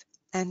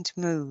and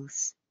move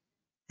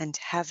and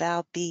have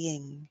our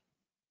being,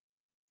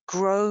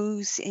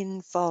 grows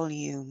in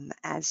volume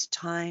as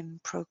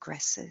time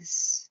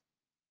progresses.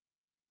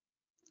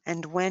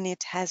 And when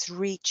it has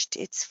reached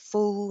its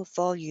full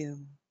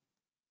volume,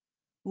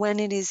 when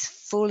it is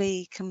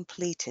fully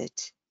completed,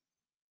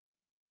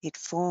 it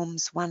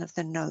forms one of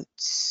the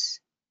notes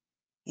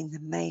in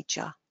the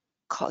major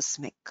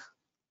cosmic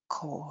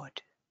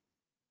chord.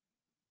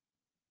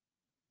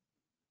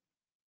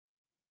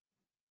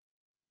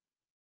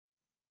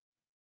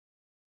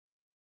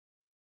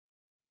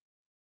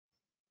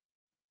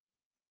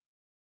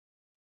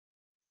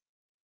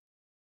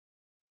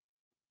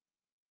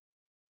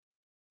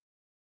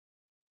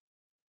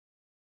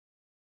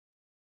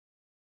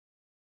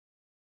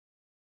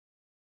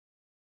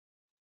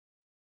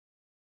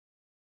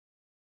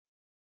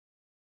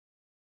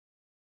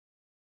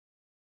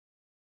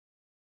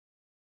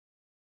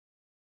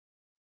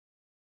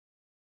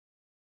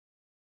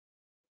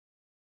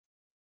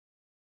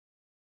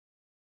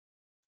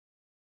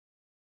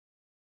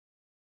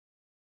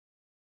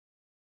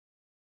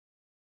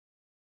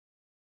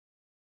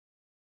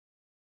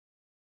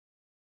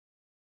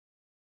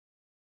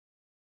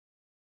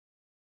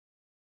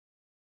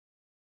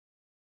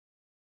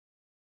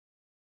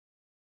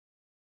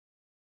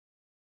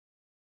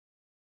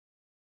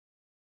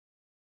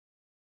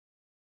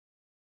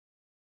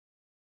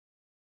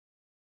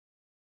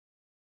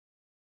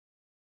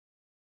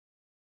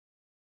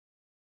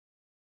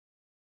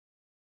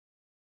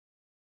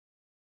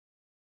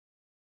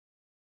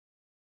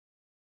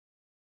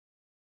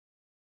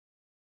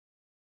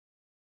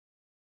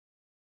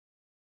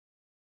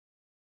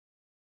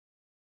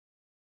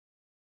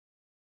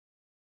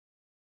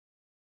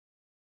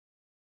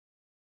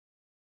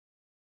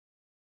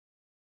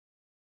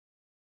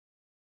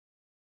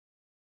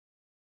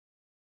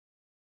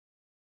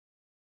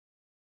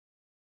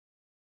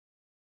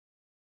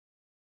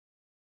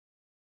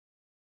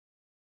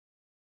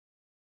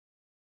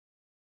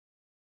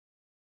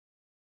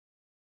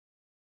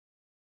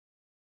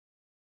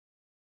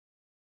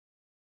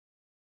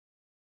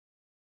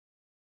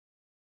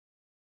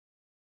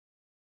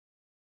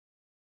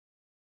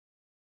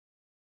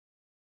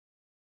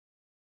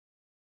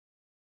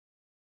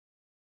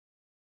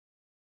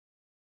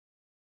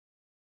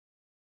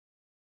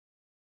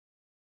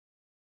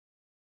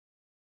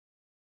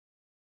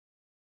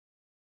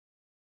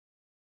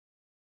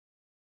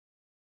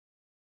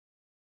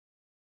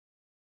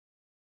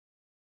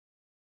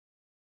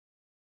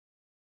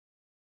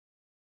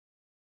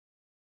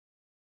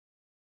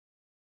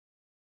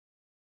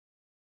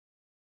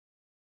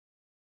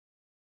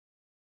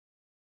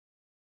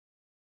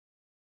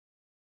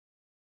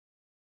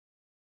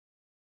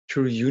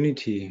 True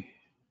unity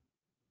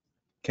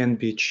can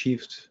be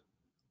achieved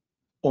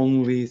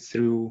only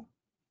through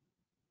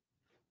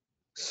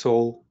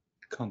soul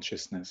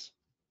consciousness.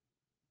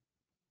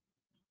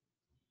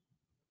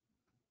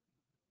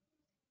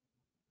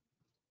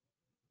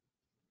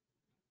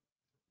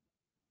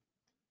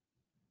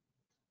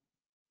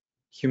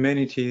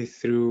 Humanity,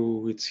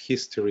 through its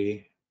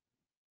history,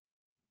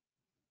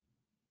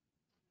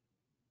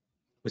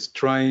 was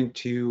trying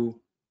to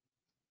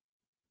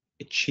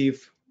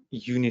achieve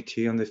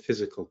unity on the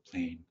physical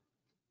plane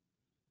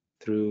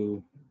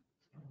through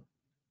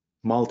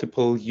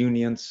multiple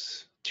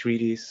unions,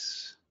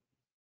 treaties,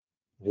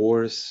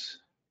 wars.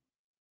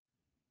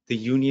 The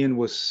union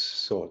was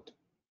sought.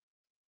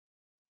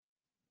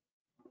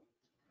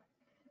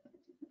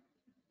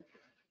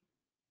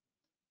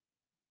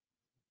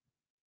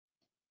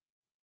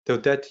 Though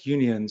that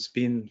union's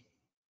been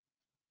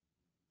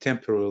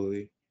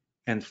temporary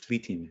and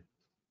fleeting,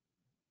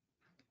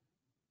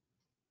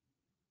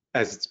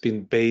 as it's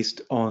been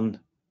based on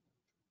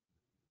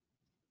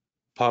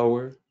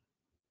power,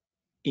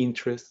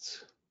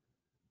 interests,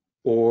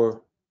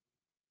 or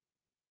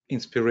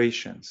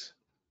inspirations.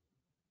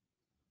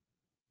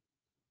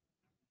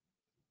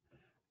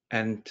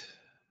 And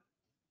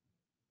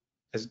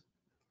as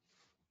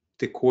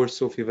the course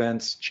of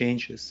events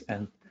changes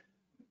and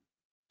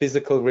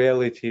physical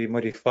reality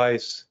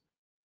modifies,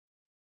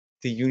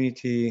 the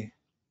unity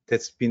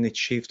that's been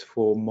achieved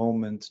for a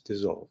moment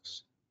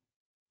dissolves.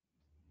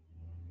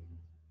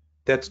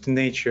 That's the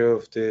nature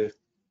of the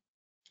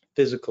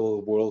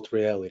physical world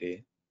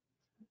reality,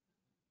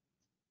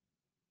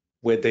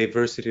 where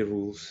diversity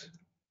rules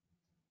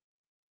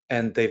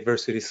and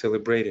diversity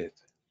celebrated.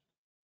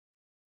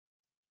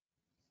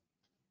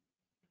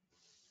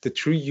 The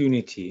true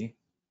unity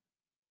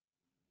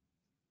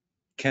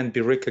can be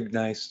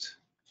recognized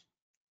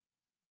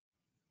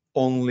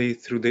only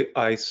through the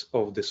eyes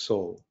of the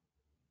soul.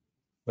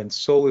 When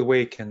soul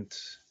awakened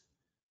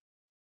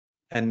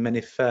and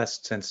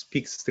manifests and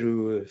speaks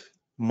through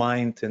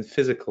mind and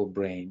physical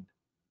brain,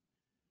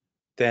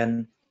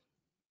 then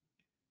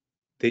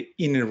the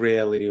inner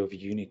reality of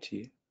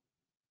unity,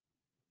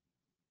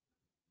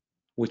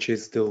 which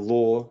is the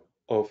law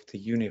of the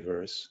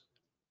universe,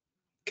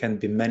 can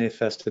be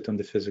manifested on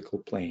the physical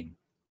plane.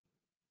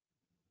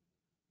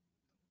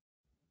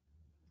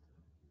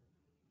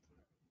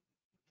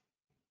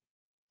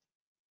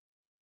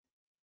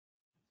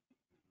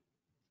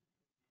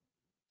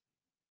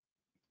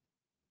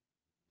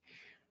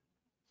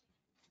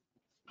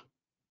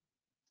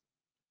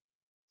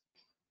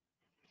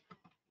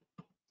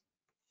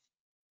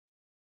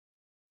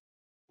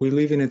 We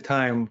live in a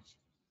time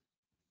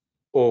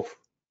of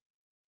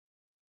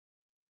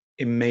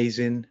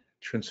amazing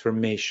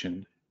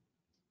transformation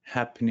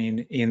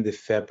happening in the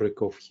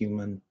fabric of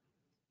human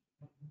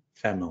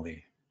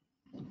family.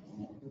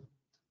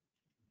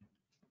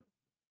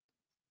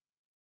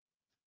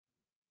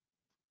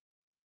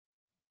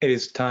 It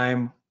is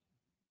time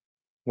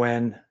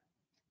when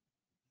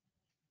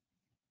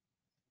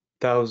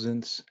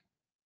thousands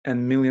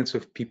and millions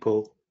of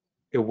people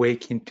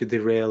awaken to the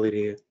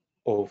reality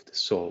of the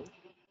soul.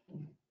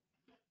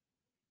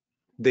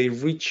 They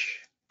reach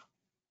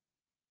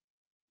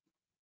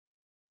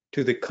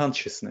to the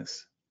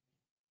consciousness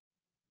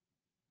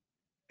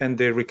and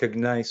they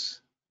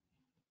recognize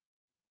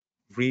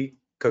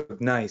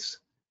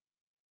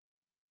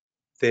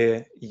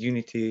their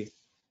unity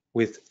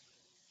with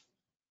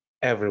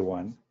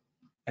everyone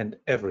and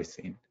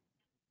everything.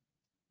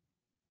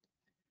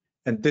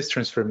 And this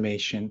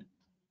transformation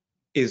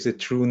is the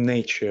true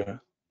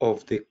nature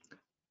of the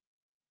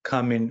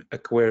coming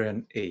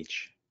Aquarian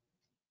age.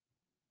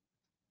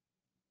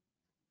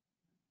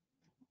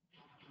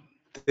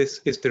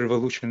 This is the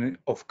revolution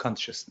of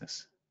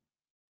consciousness.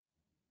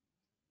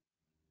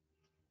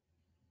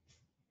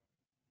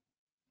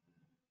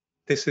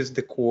 This is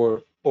the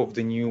core of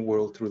the New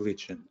World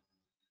religion.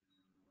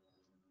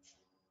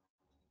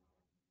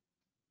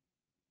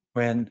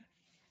 When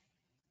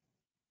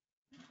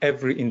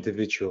every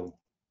individual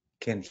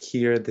can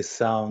hear the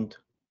sound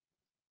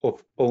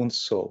of own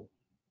soul,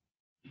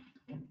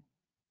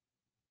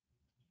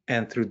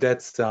 and through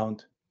that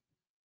sound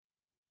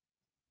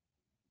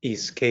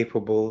is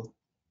capable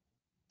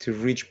to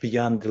reach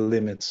beyond the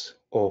limits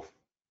of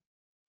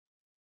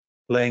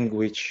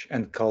language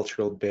and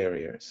cultural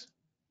barriers.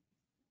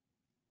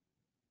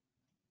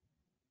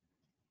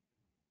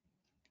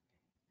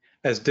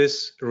 As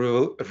this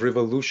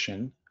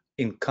revolution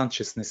in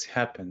consciousness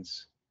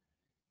happens,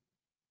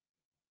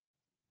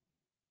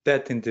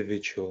 that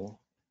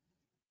individual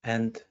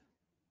and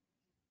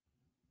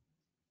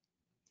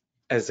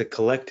as a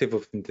collective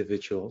of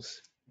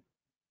individuals,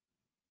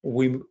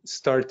 we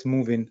start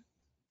moving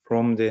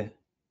from the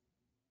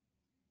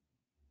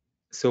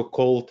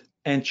so-called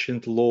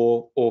ancient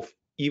law of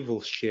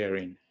evil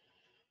sharing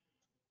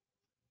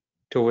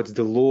towards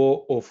the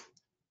law of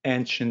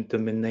ancient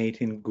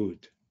dominating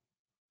good.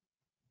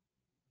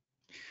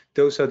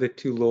 Those are the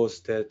two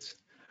laws that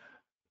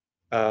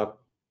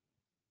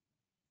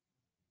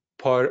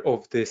part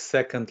of the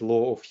second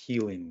law of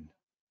healing,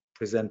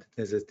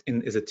 presented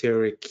in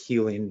Esoteric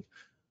Healing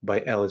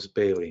by Alice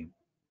Bailey.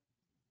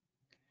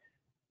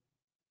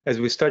 As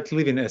we start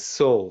living as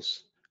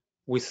souls,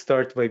 we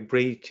start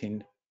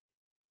vibrating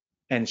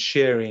and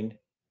sharing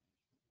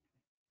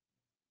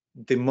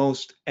the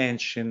most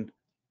ancient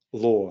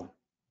law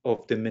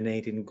of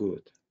dominating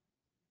good.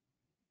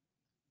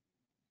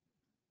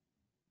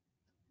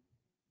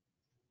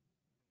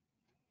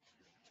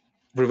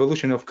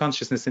 Revolution of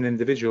consciousness in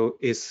individual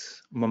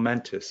is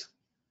momentous.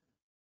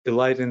 The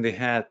light in the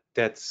head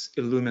that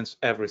illumines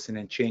everything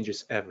and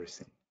changes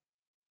everything.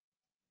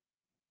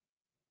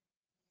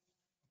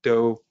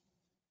 Though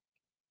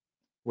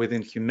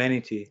within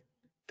humanity,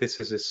 this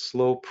is a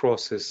slow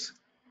process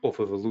of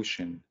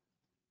evolution,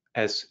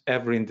 as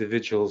every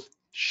individual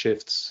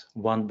shifts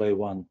one by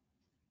one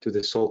to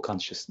the soul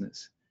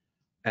consciousness.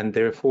 And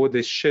therefore,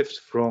 this shift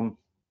from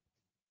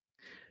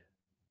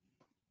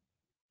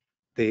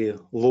the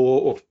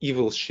law of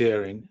evil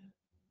sharing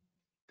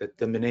that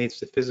dominates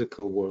the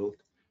physical world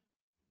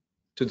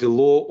to the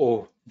law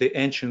of the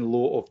ancient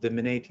law of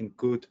dominating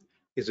good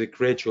is a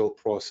gradual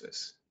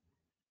process.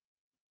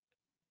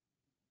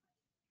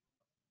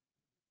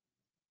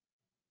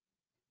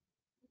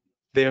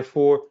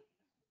 Therefore,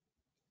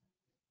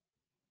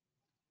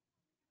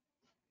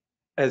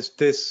 as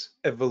this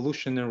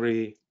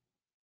evolutionary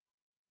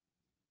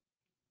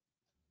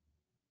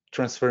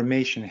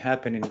transformation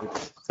happening in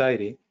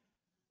society,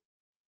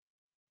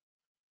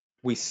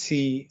 we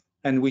see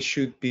and we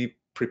should be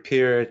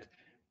prepared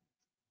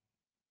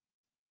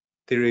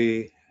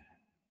the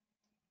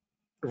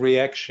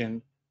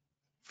reaction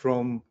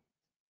from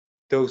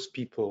those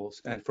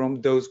peoples and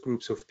from those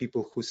groups of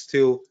people who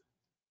still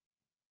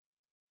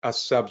are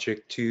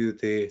subject to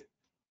the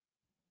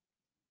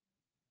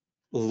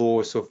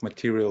laws of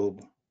material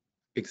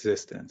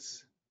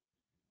existence.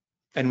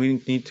 And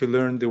we need to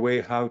learn the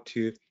way how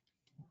to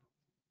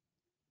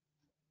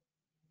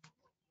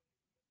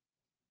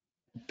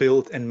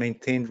build and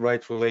maintain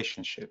right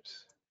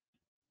relationships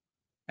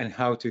and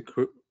how to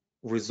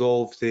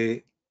resolve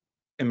the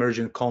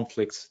emergent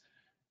conflicts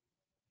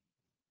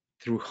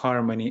through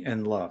harmony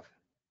and love.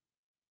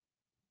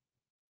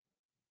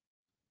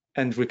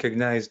 And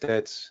recognize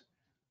that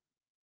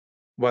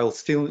while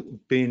still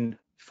being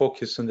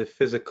focused on the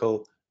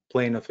physical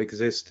plane of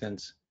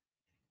existence,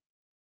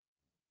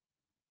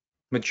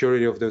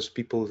 majority of those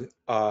people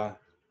are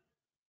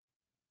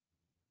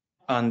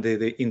under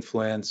the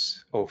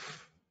influence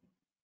of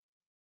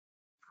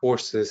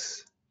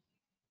forces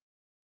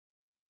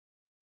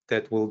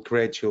that will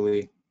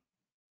gradually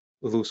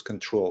lose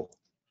control.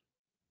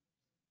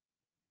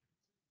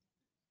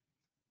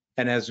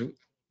 And as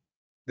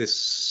this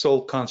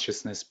soul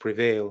consciousness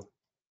prevail,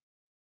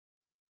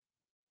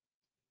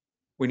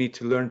 we need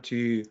to learn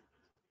to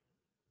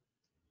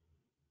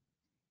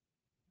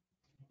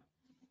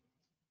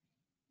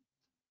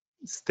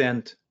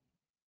stand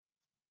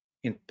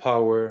in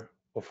power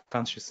of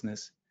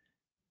consciousness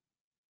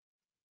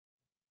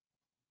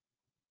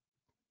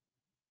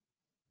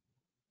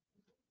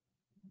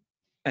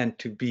and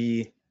to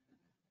be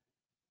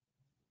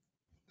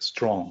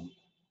strong.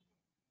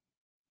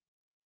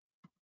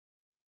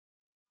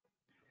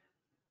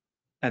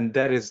 And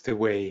that is the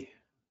way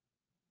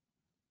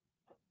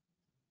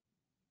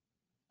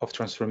of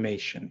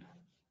transformation.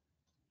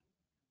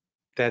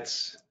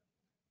 That's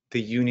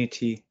the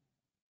unity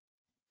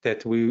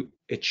that we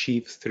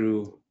achieve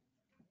through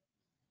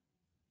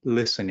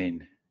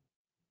listening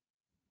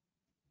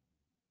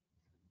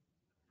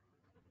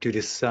to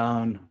the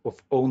sound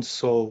of own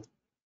soul,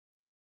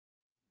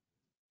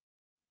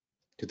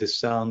 to the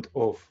sound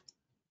of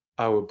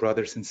our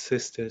brothers and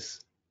sisters,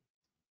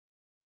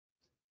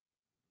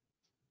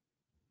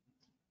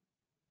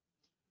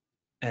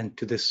 and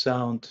to the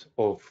sound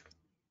of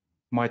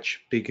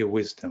much bigger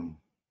wisdom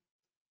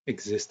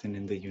existing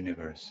in the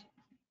universe.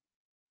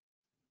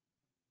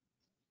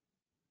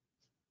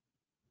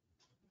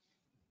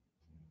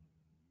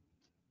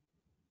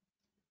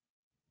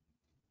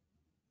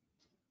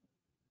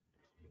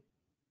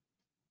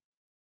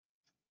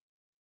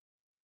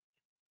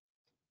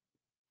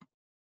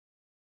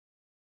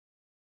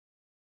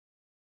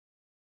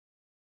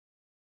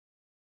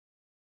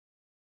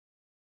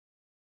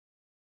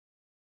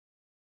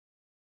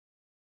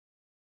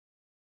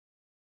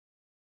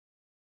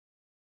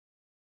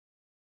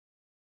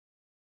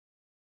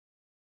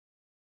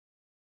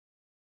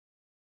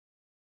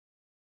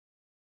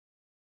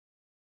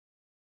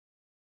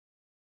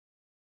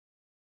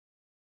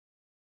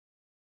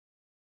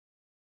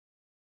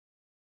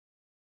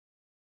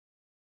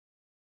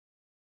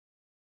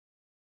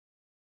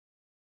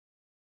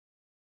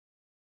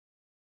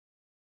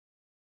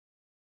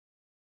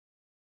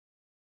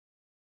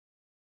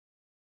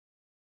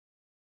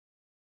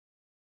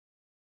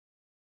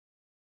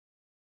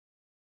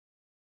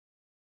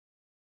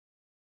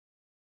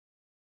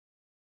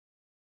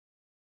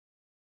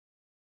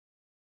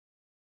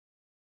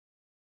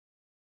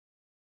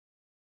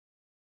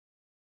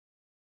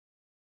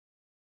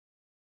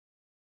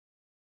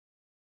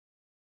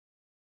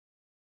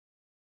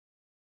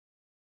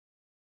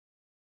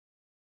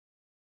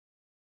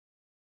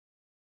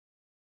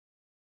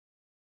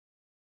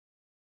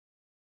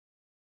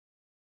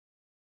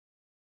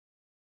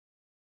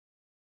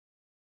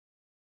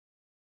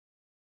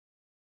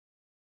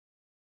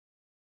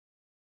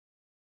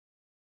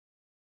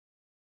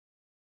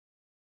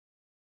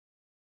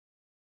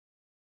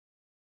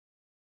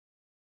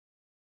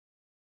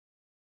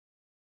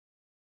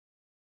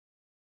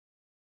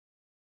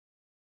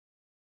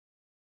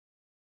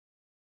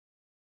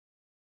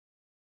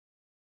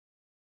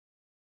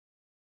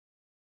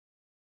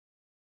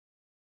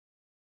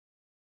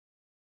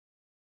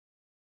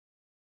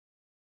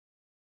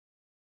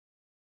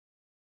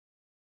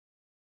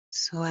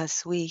 So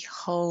as we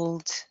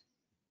hold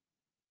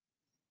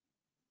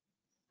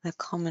the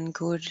common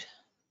good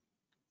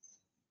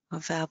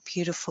of our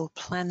beautiful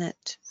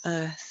planet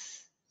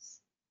Earth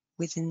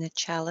within the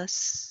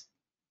chalice,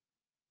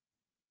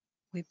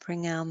 we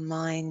bring our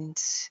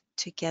minds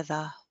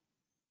together,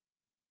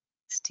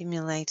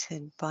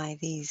 stimulated by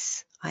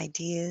these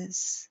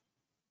ideas,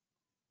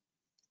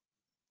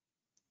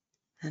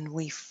 and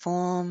we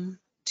form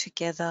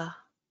together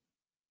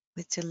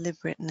with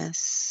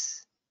deliberateness,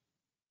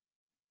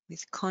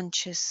 with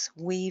conscious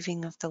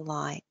weaving of the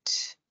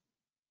light,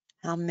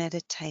 our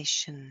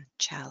meditation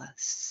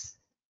chalice.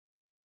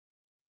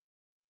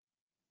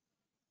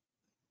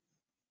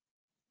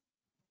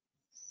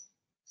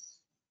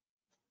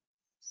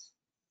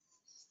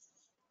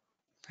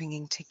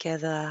 Bringing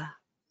together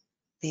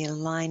the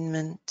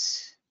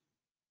alignment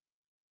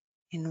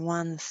in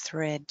one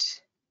thread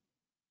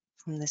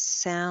from the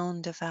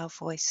sound of our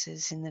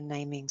voices in the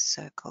naming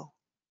circle.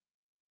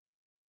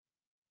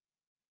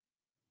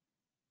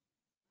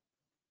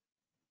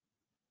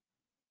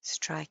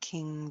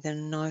 Striking the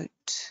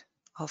note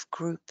of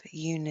group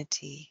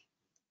unity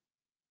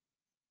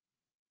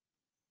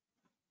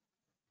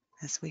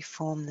as we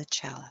form the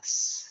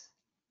chalice.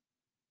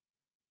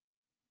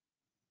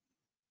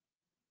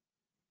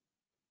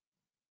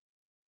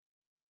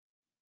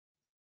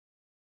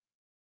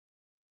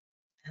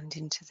 And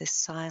into the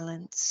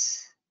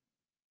silence,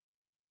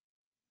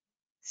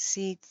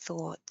 seed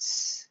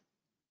thoughts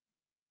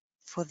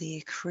for the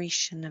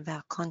accretion of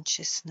our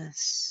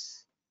consciousness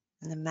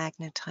and the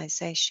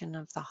magnetization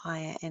of the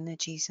higher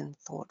energies and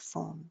thought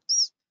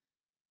forms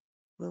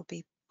will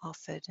be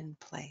offered and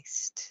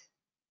placed.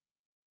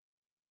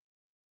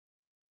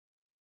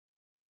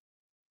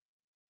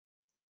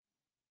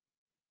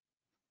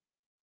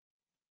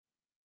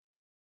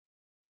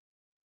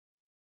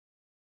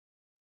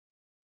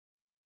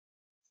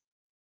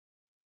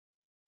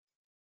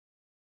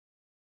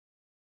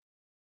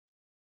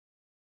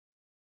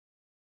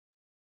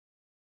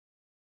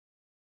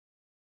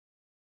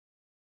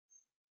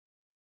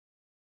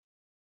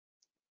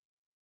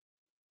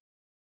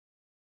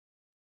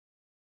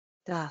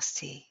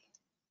 Darcy.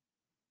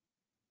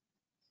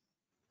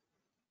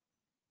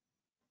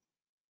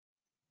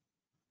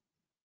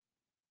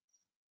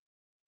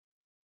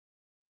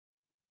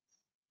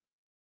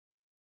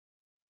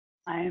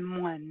 I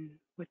am one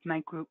with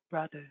my group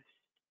brothers,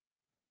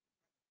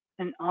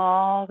 and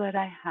all that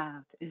I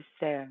have is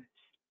theirs.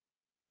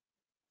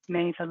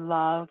 May the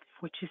love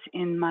which is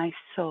in my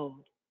soul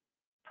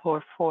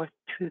pour forth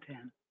to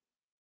them.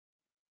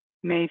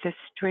 May the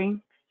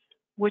strength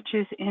which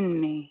is in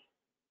me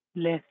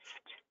lift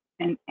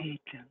and aid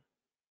them.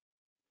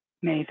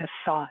 May the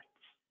thoughts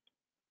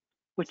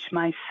which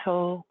my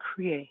soul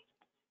creates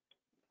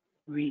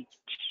reach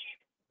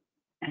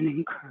and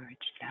encourage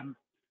them.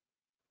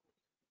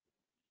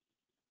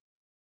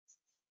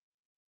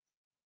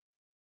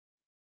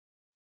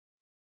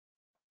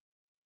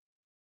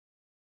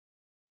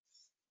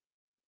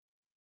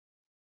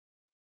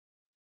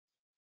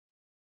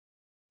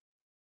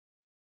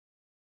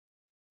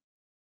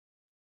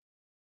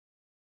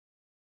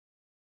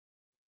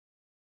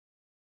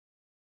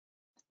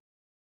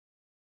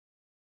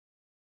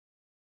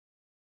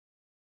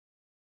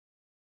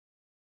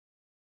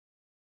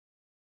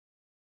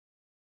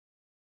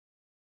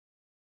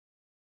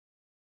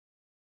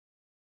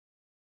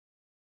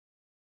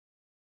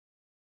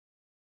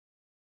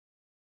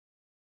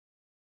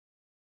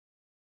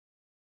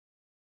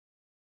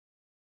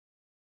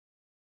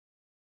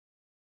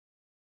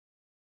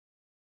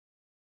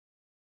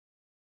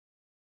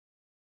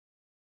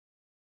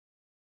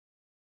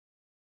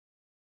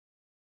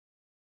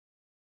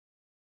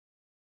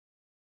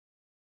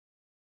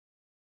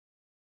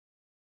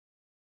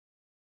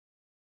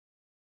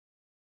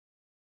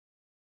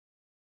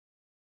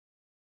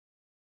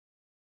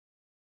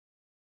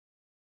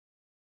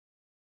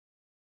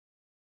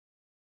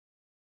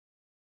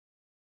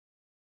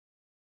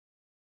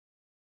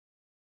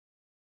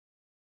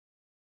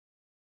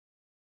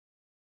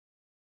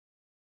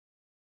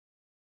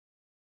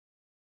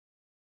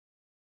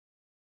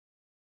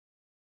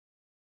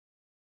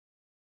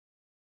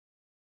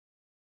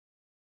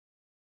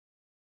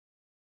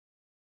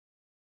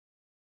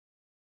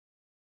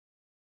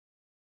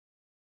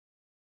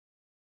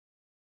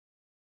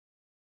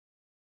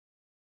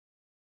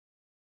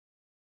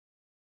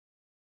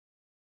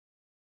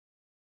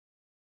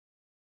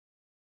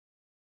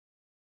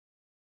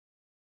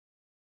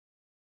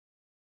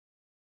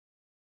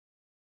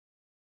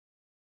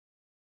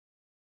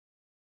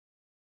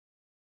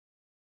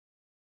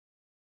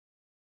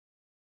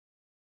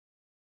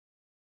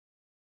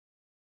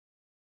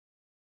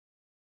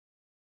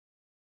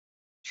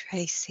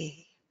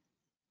 Tracy.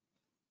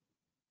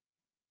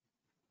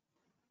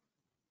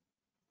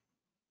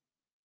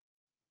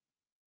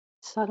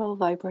 Subtle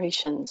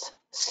vibrations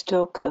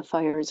stoke the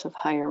fires of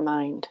higher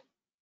mind,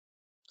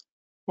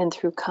 and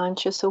through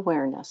conscious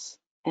awareness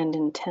and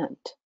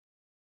intent,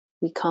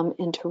 we come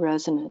into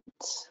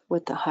resonance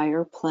with the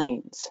higher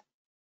planes,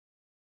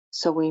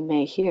 so we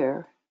may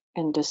hear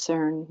and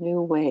discern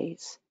new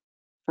ways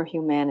for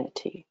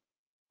humanity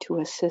to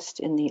assist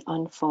in the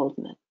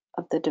unfoldment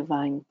of the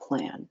divine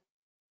plan.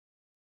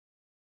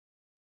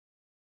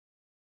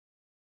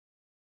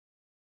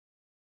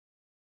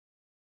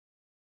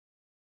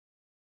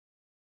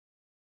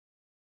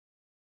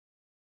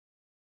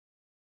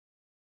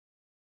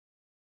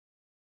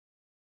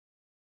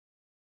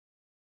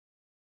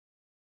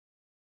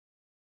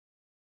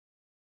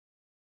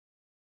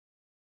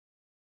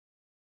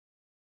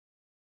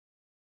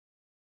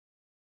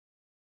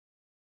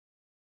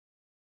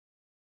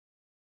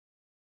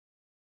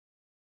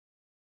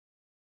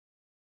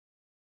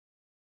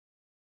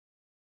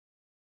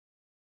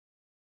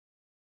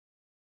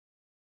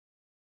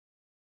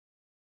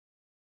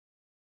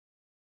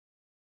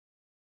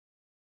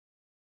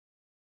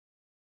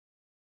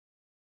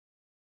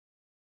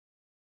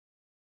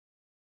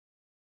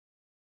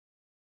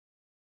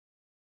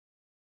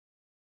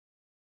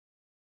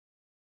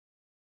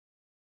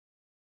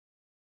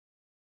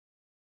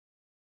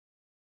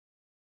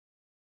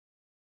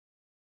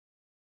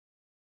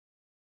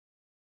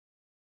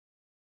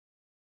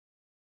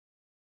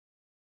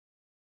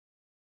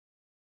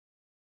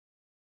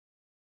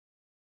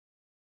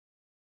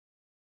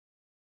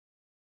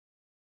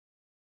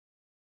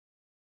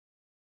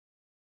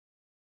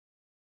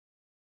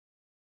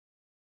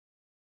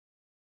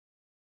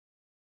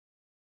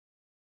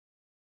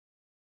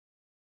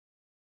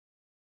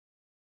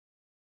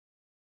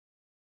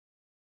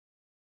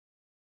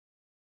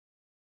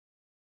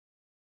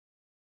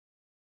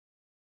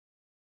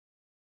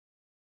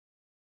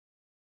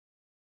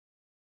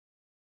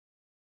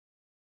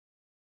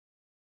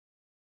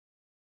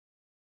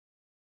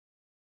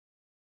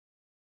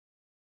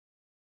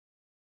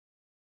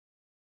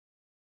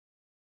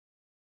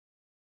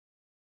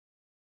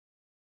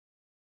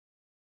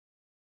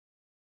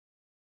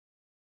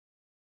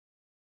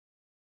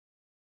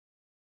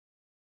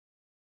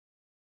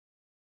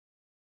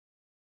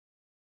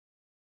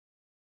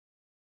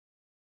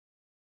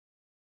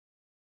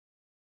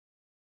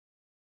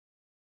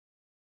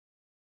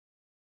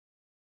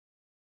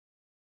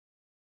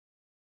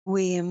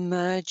 We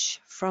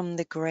emerge from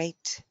the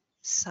great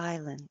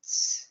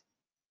silence,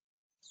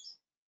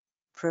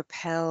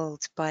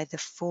 propelled by the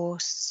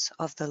force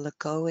of the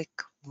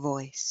logoic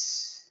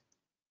voice.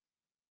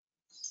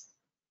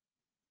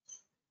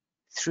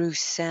 Through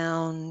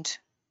sound,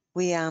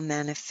 we are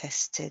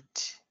manifested.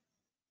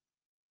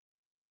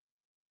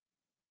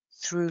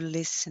 Through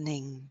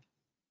listening,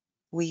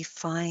 we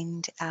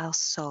find our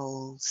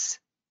souls,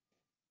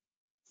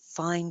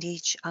 find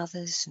each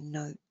other's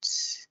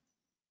notes,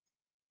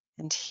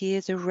 and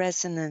hear the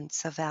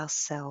resonance of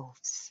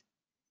ourselves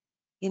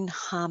in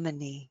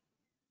harmony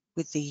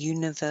with the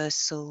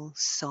universal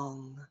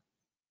song.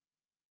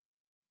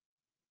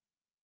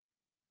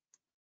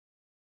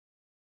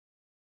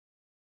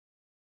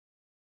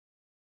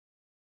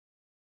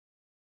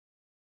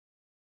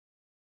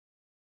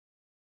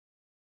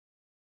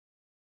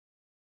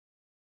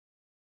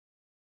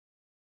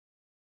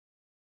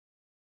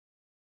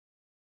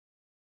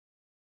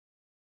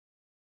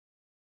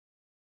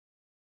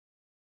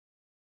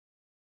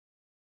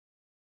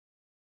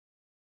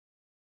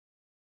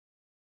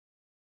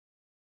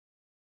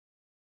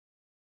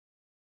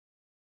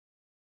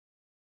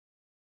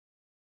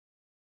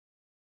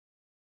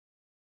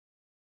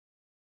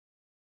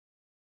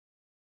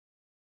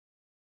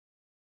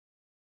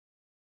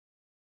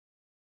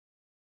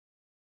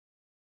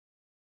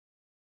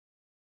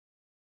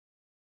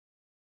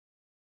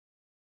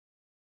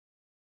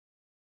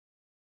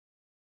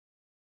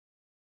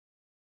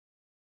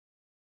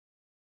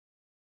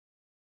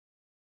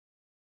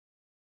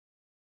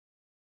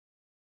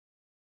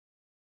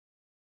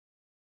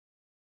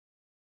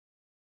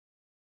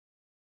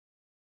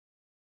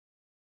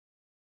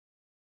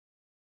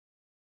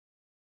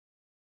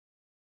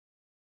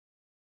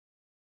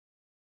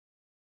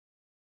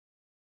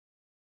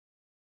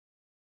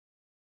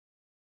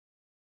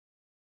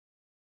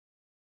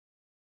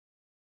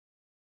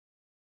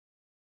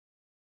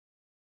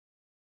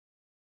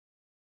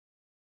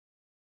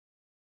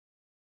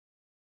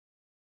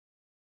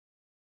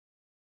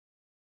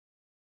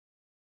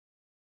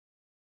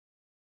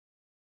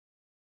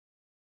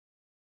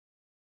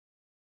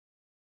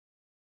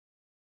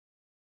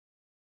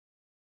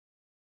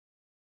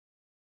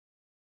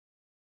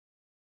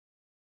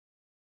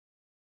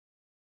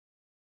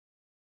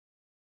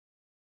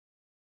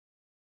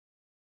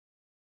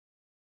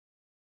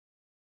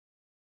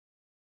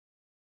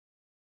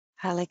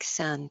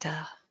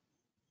 Alexander.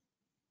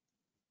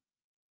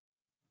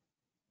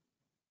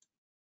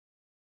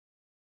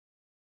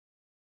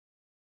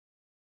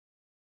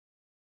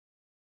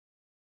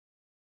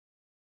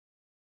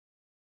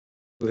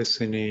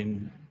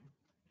 Listening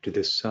to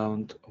the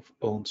sound of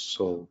own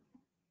soul.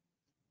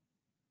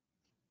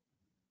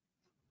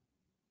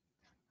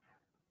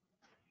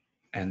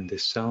 And the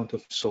sound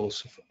of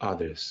souls of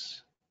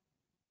others.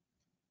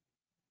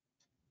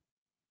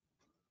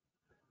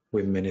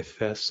 We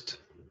manifest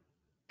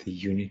the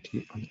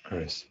unity on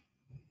earth.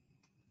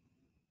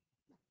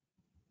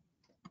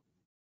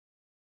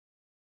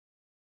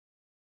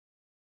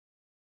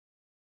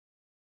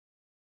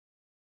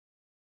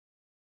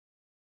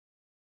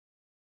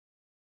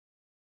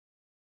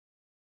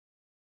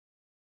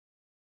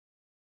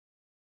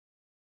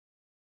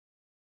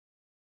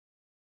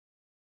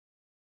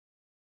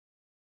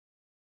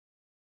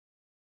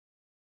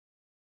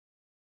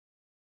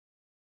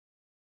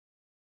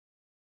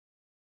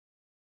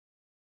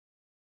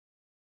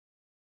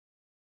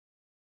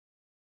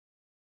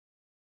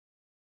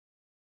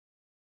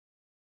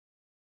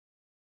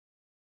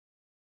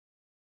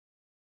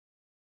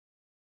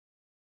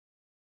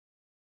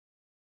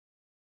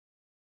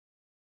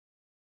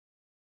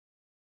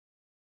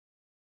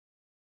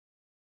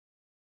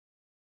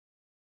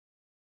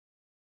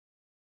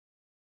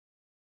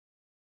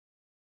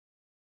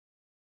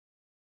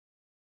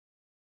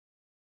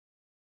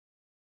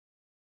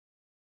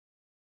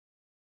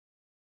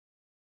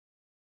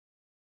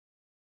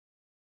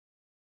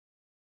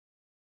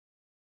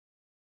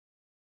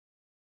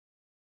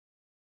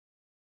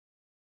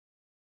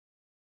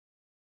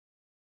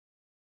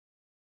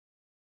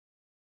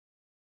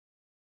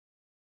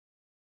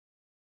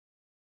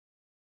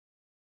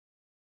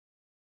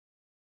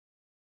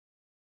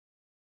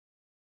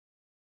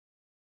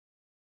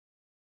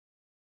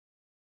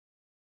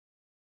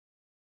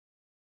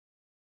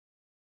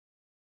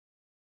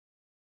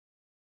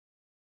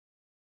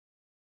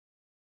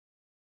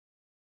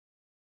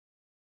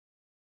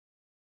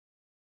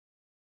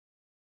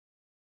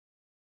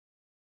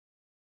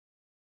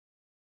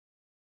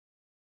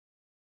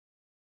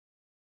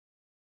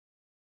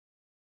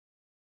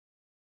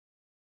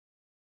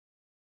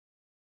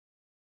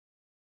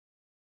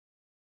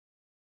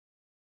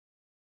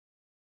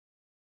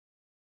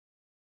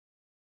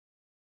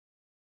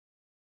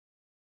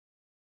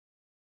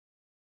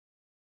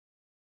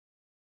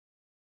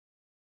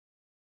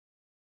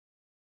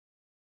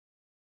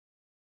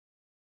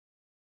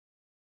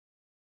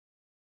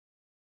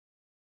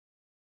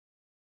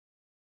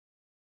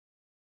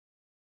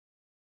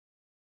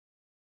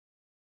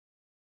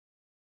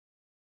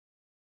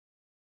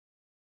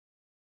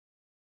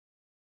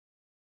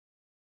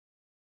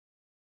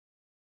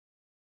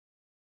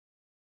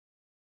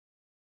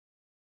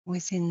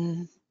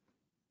 within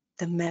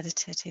the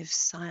meditative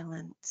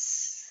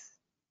silence,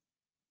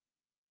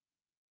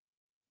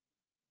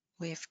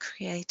 we've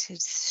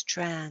created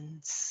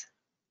strands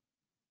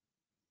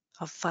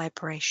of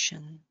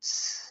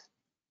vibrations,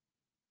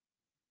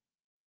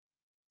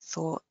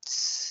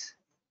 thoughts,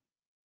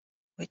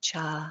 which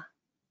are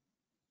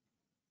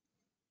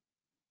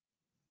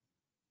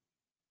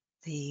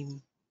the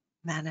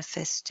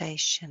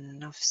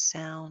manifestation of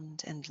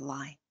sound and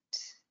light.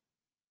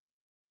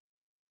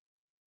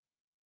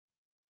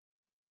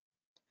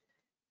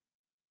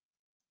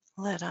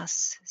 Let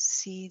us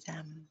see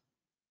them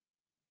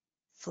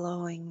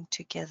flowing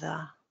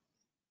together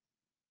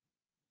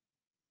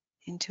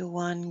into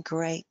one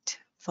great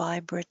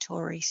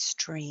vibratory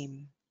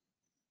stream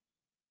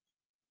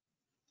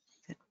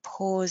that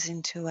pours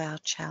into our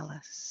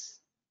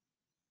chalice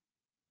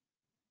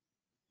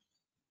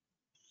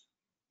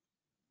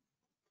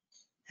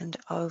and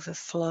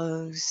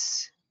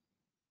overflows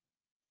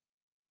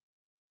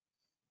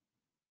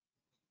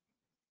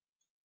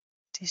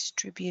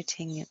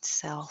distributing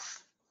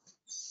itself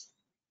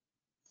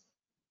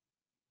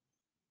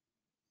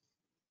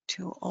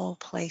to all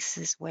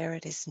places where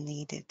it is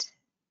needed,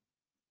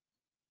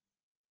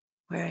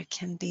 where it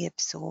can be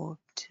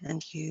absorbed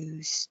and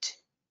used,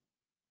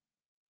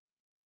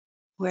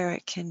 where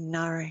it can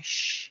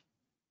nourish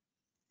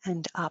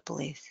and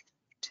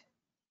uplift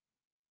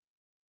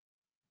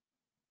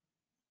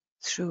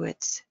through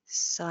its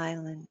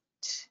silent,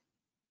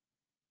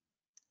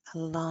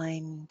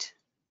 aligned,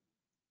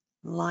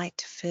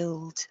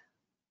 light-filled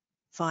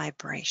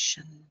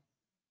vibration.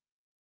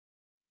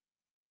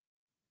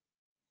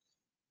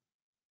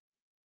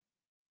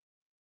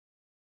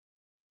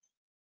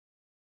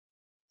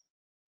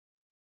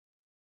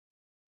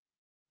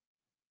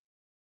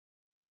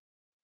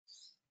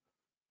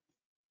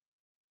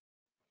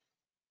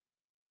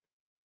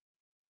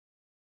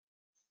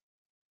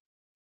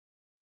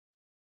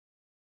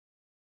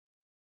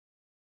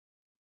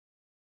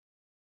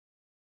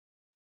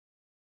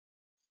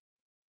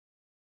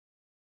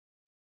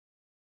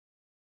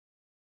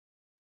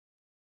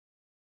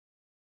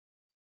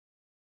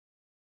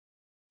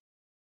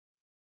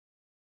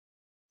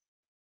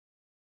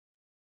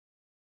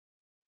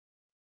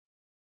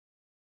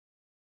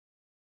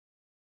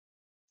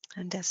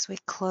 And as we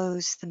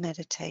close the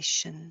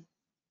meditation,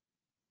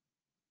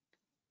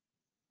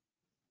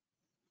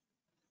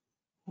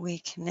 we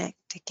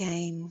connect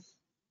again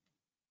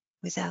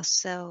with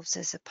ourselves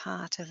as a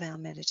part of our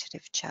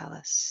meditative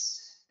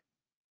chalice.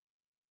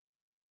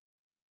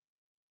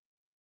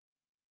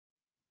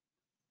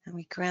 And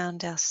we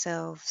ground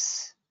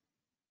ourselves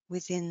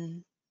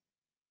within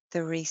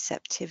the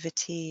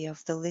receptivity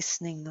of the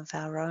listening of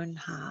our own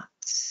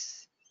hearts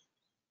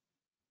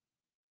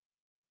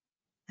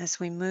as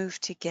we move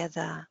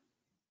together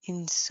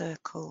in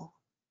circle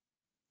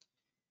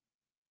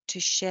to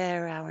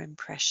share our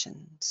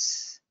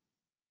impressions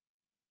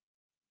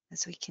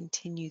as we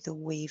continue the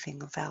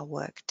weaving of our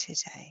work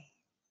today.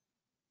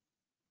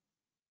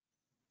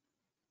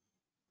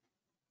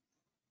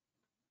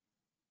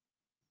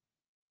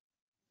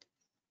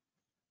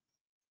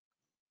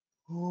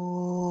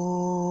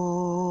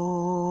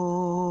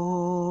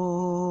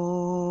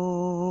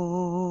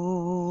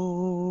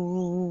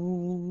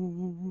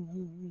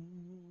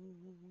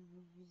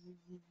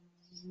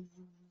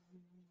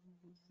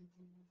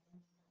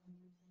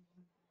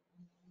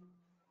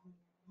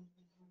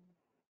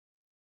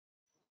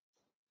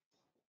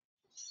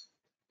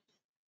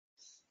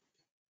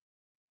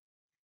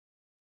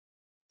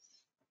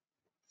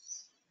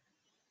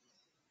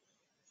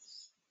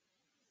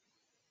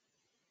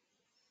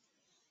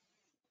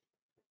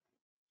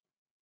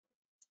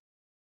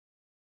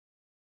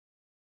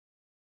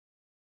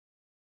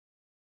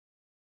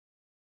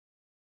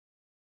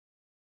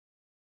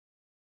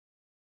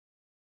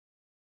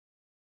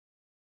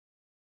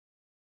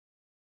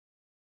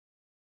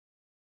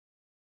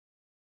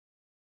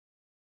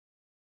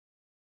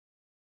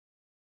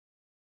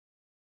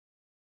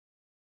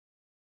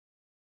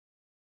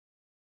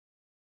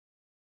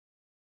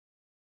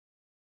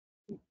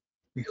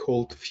 We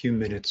hold a few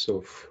minutes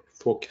of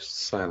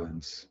focused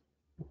silence.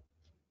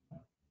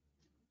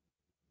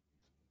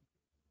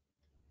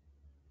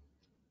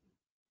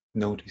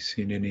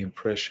 Noticing any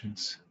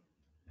impressions,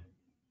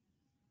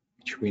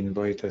 which we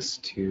invite us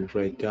to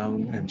write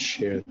down and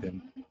share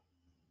them,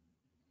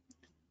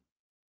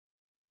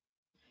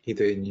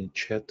 either in the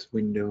chat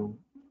window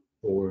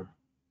or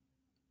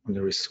on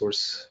the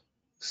resource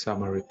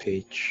summary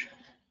page.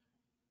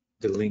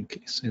 The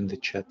link is in the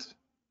chat.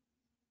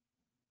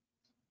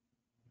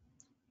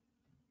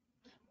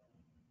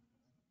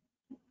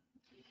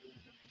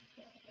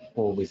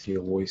 Or with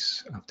your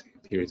voice after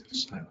a period of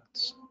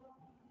silence.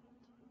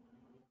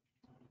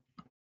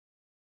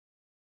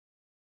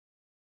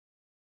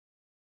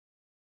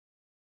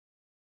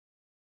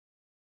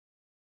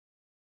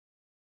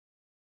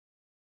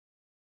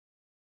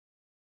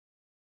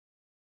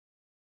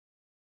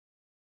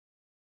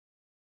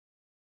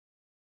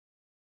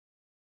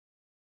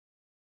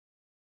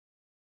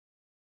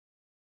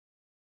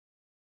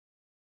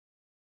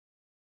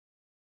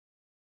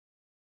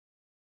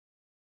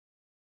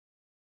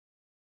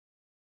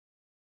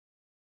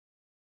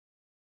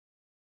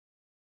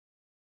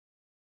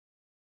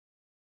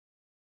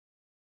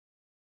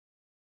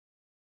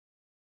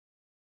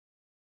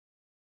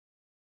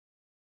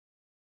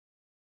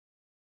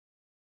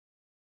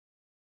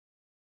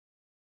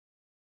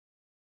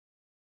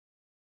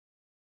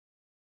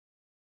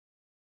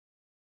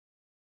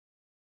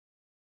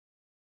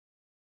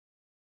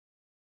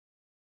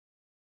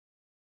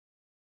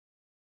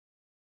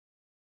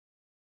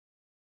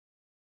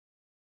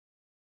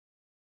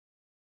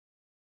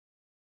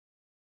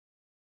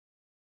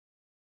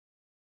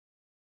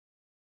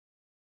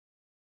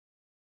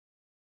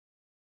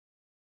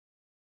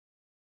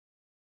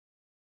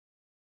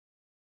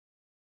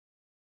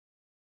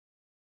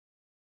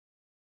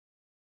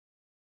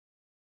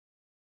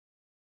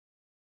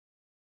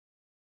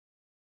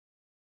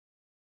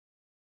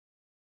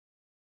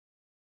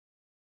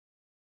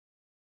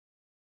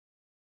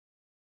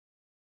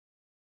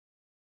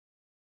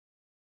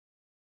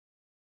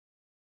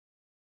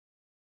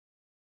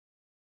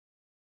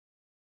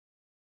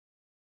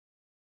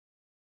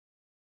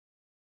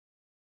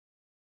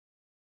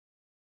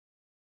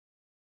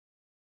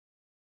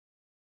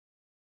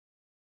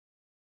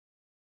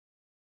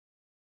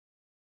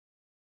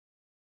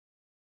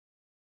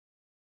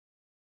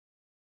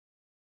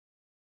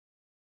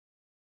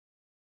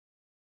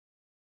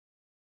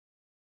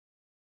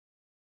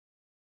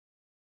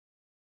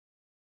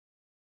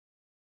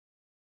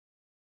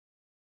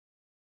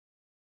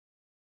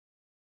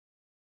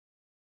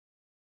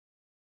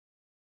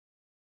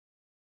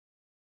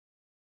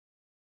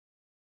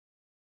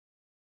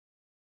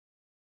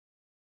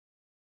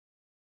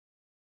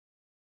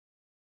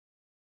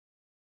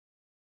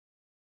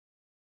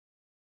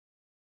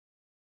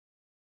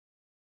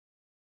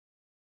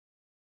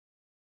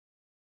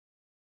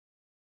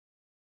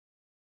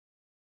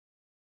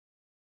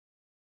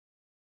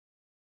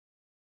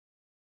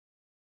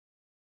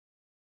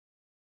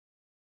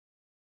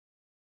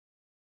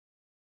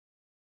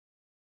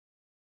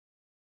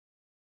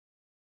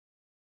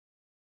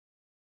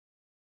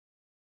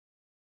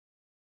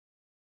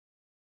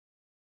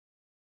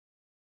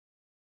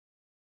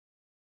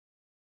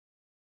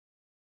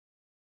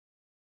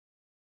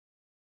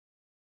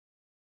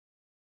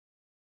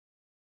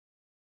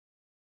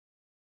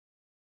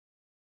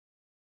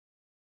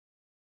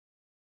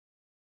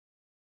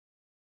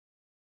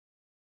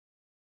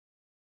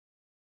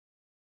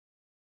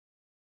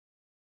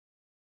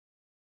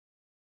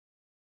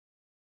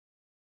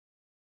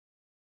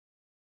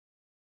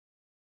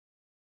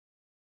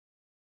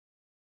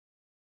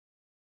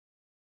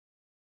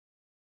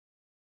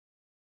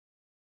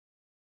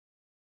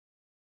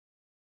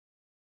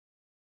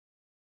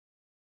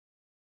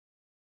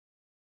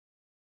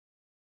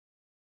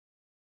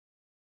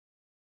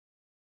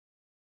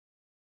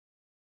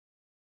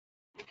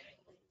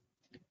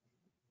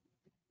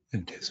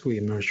 And as we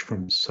emerge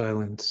from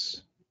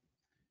silence,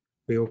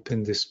 we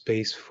open the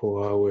space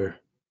for our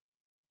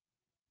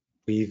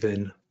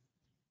weaving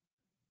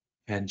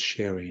and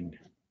sharing.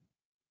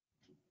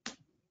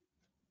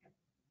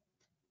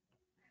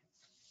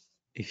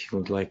 If you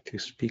would like to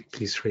speak,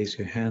 please raise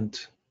your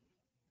hand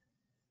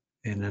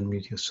and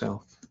unmute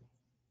yourself.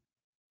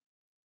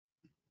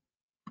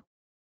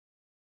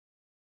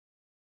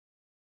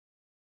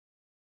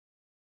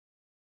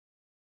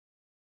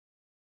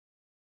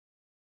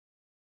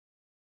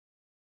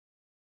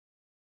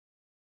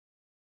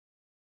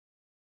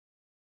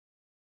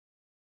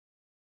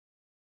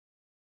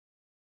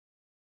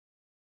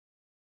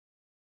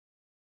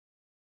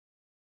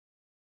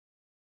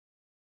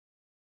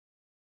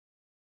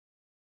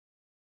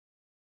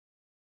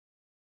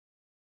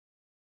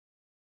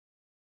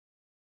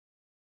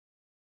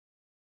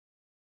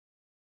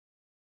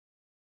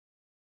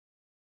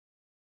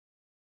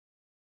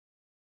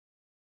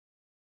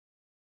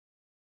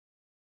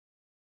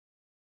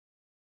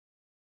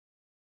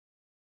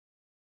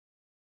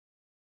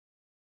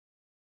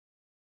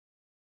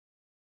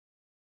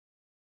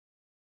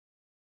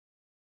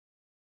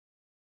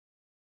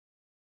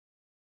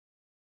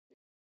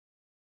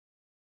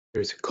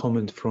 There's a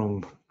comment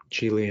from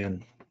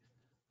Jillian.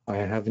 I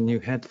have new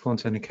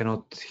headphones and I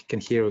can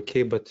hear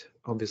okay, but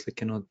obviously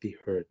cannot be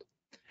heard.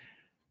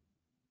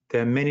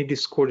 There are many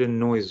discordant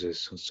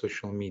noises on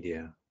social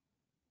media.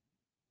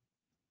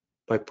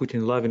 By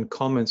putting love in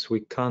comments,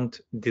 we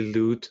can't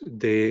dilute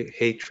the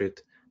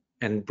hatred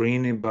and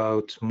bring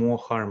about more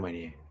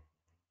harmony.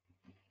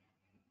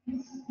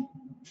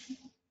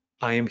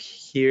 I am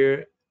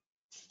here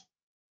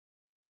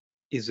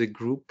is a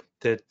group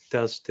that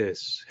does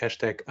this.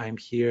 Hashtag I'm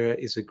here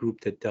is a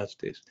group that does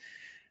this.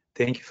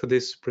 Thank you for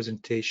this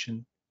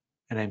presentation,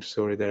 and I'm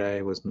sorry that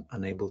I was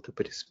unable to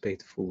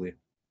participate fully.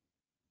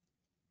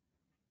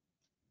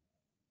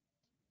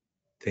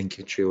 Thank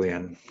you,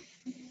 Julian.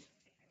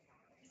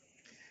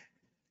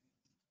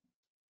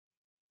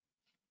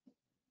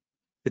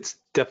 It's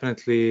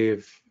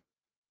definitely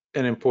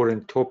an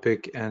important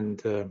topic,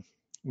 and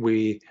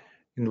we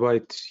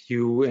invite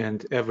you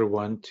and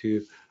everyone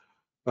to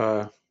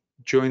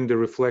join the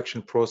reflection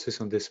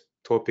process on this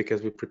topic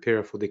as we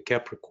prepare for the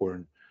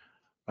Capricorn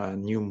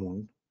new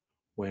moon,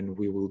 when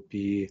we will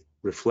be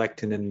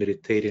reflecting and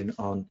meditating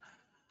on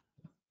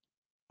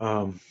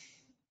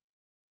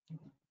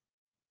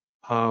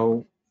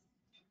how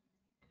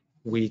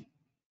we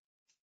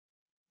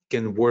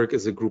can work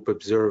as a group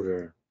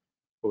observer,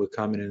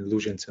 overcoming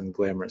illusions and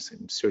glamours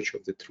in search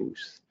of the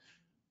truth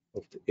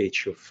of the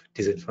age of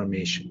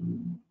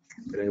disinformation.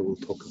 But I will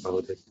talk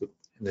about it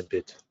in a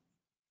bit.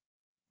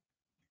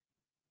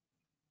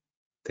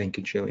 Thank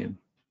you, Jillian.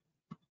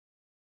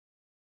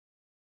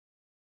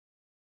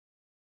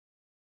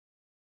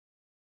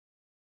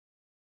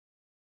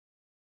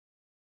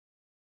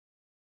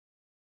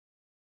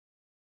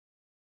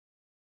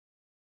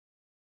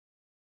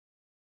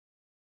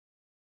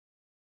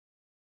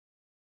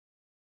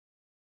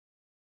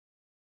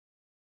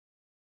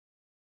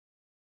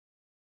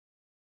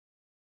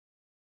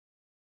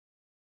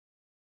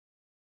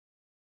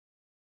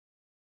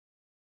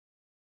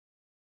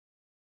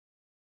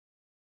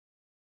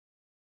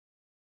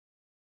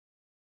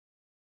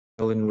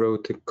 Ellen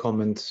wrote a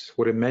comment,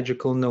 what a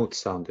magical note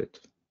sounded.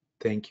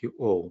 Thank you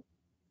all.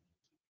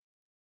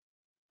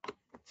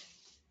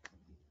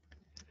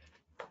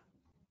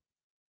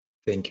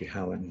 Thank you,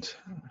 Helen.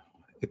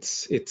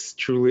 It's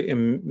truly a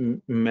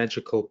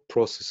magical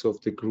process of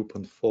the group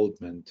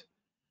unfoldment.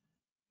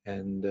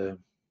 And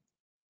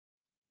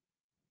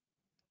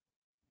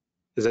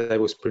as I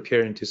was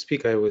preparing to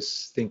speak, I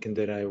was thinking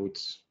that I would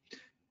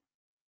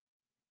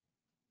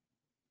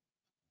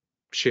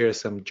share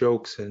some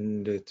jokes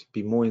and to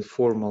be more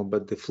informal,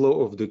 but the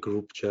flow of the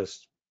group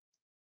just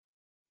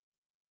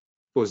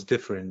was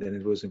different, and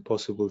it was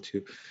impossible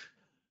to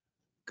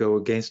go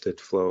against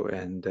that flow.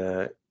 And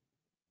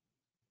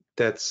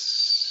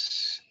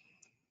that's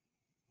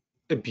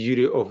a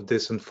beauty of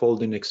this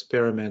unfolding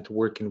experiment,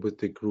 working with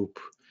the group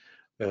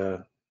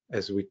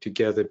as we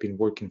together been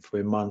working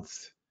for a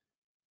month,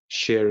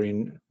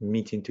 sharing,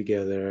 meeting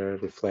together,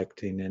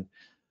 reflecting, and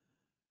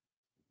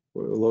a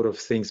lot of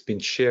things been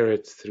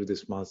shared through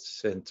this month.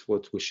 And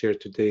what we share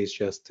today is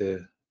just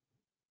a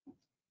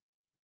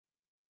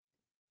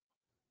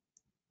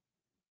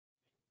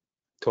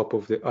top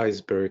of the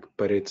iceberg,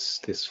 but it's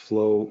this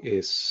flow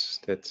is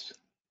that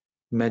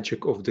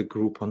magic of the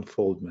group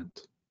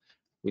unfoldment,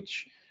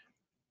 which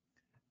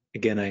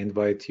again I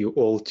invite you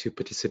all to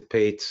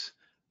participate,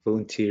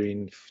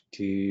 volunteering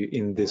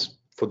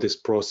for this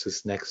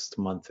process next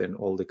month and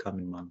all the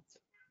coming months.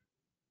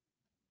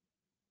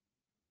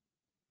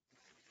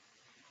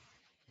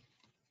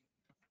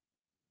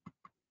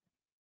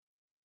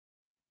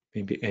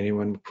 Maybe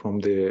anyone from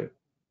the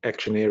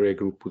action area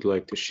group would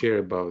like to share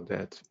about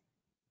that.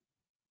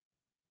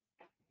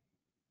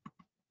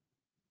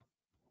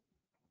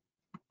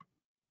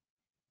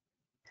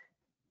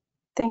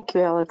 Thank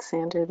you,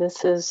 Alexander.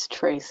 This is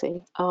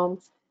Tracy. You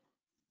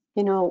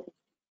know,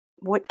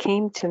 what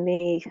came to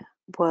me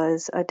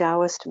was a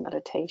Taoist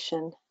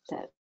meditation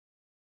that,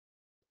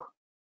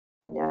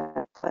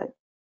 but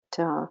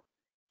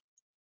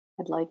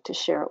I'd like to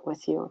share it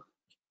with you.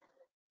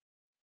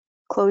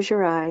 Close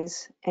your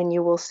eyes and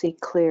you will see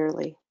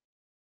clearly.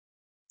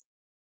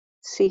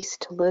 Cease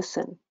to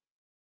listen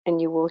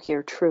and you will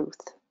hear truth.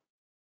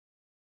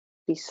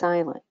 Be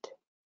silent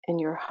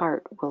and your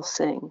heart will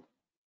sing.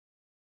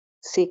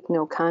 Seek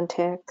no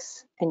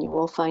contacts and you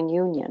will find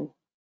union.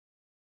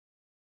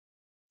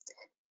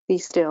 Be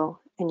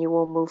still and you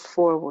will move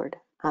forward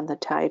on the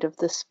tide of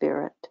the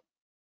Spirit.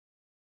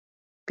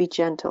 Be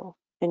gentle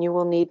and you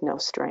will need no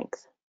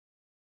strength.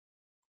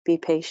 Be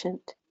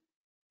patient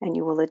and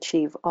you will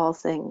achieve all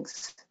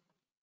things.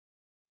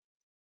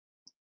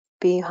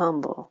 Be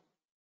humble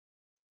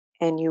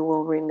and you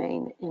will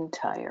remain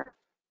entire.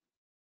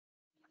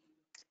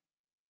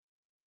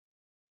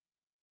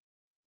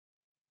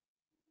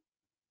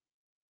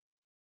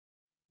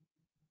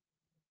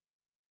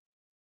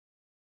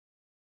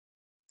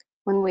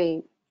 When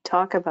we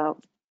talk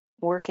about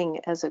working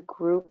as a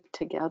group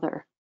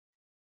together,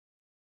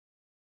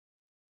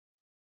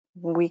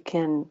 we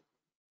can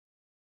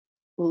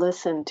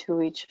listen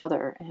to each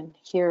other and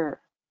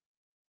hear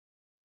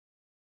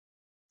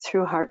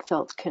through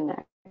heartfelt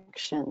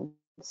connections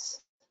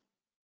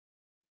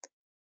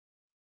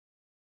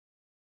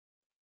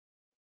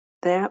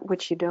that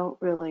which you don't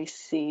really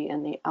see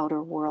in the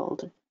outer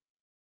world,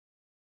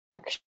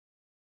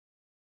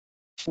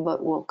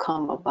 but will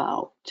come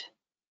about.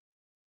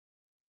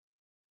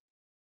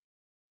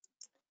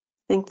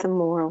 I think the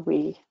more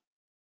we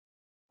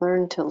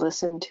learn to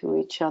listen to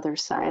each other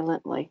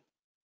silently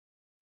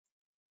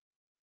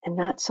and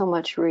not so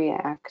much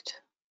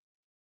react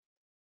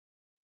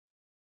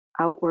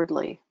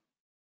outwardly,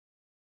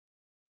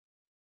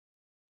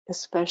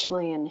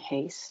 especially in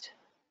haste,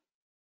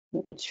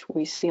 which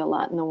we see a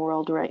lot in the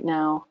world right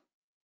now,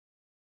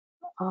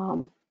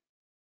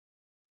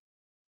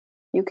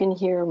 you can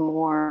hear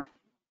more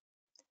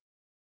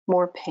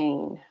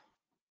pain,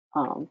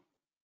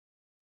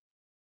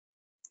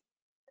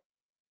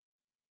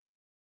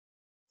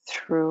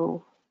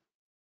 through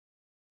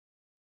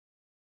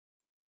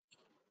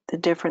the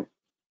different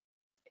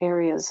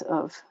areas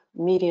of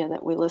media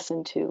that we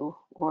listen to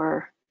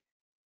or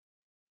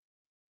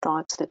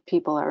thoughts that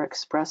people are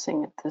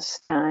expressing at this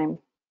time.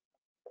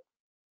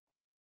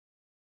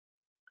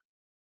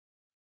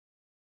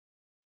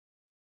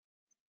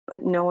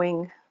 But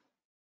knowing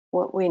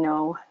what we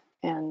know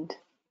and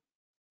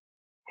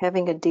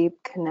having a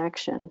deep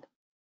connection,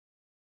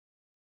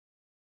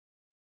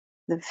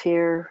 the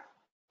fear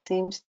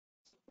seems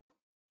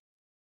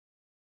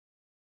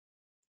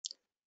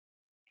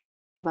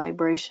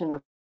vibration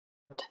of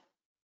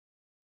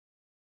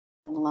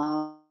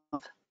love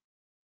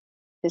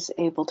is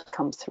able to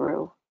come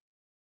through.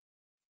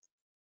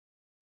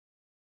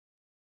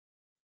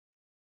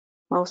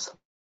 Most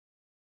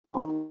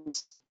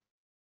homes,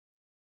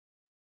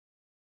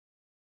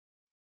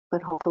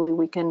 but hopefully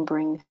we can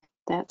bring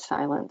that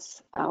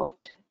silence out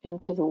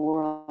into the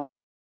world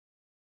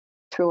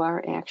through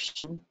our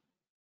action,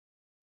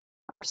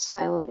 our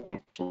silent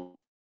action.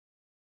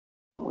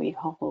 We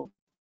hope.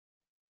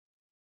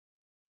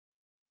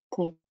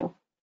 Thank you.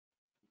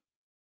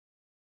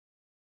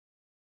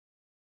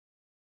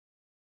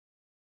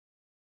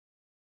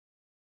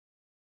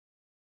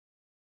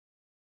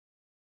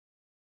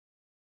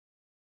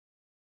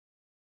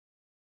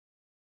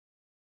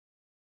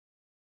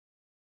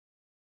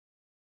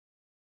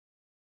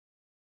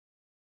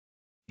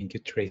 Thank you,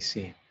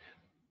 Tracy.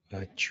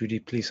 Judy,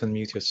 please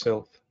unmute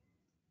yourself.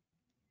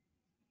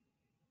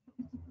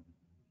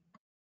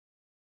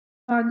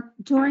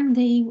 During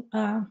the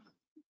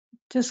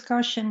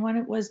discussion, when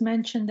it was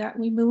mentioned that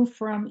we move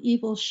from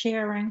evil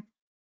sharing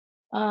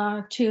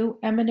to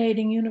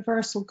emanating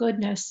universal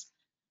goodness,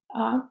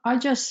 I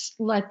just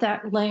let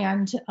that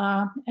land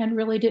and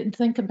really didn't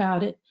think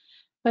about it.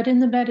 But in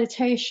the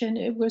meditation,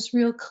 it was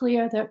real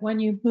clear that when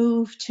you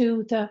move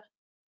to the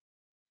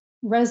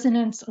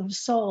resonance of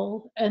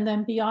soul, and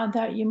then beyond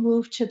that, you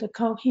move to the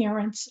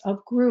coherence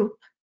of group,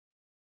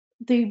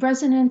 the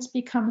resonance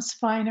becomes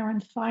finer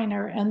and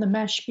finer, and the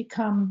mesh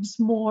becomes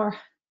more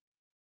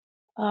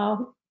a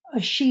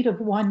sheet of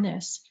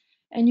oneness.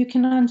 And you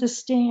can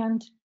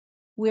understand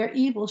where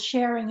evil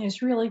sharing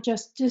is really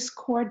just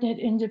discordant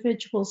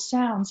individual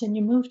sounds, and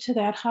you move to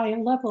that higher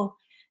level,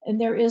 and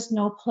there is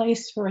no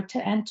place for it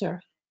to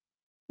enter.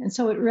 And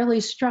so it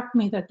really struck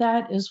me that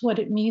that is what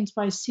it means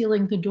by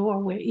sealing the door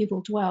where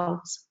evil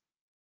dwells.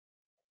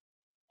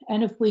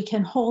 And if we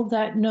can hold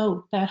that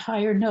note, that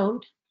higher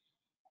note,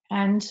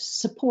 and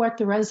support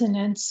the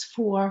resonance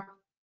for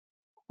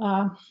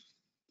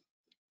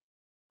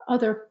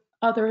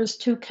others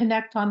to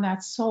connect on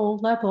that soul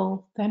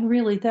level, then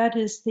really that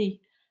is the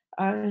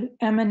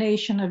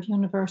emanation of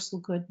universal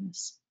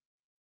goodness.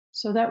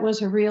 So that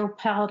was a real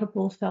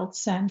palatable felt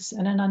sense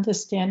and an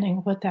understanding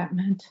of what that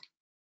meant.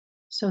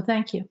 So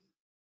thank you.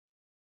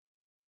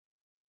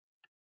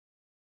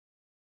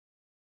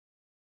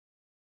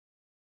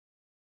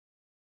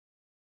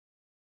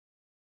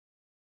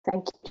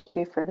 Thank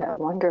you for that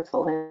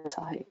wonderful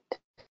insight.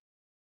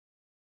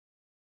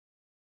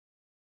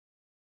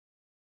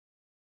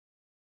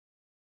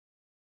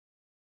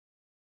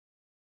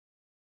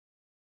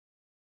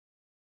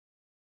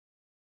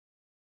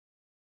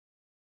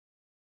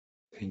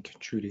 Thank you,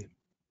 Judy.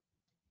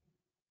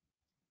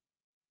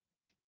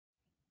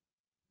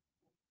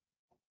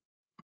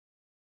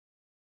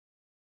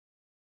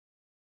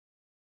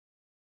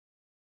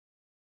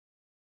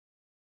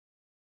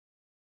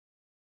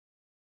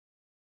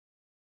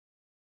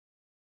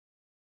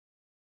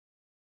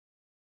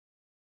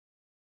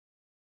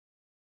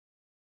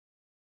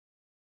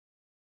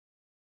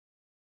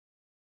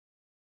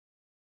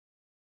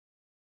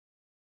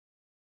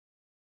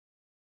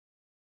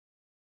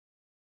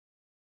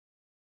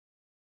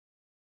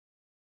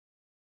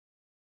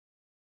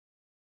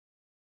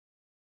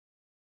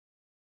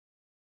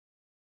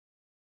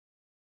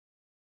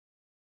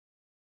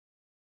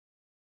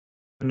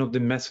 One of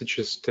the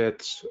messages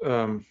that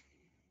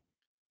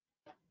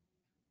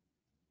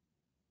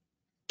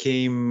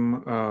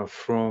came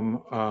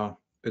from a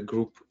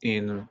group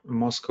in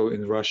Moscow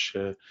in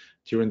Russia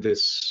during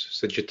this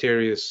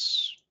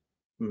Sagittarius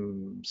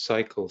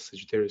cycle,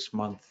 Sagittarius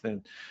month,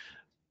 and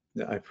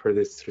I've heard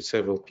it through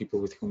several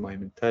people with whom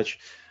I'm in touch.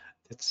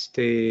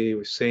 They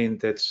were saying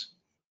that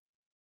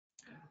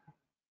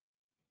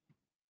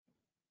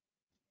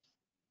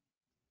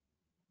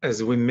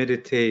as we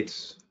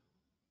meditate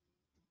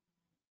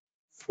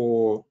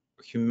for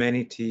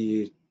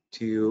humanity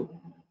to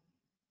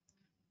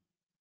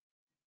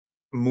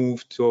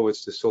move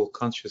towards the soul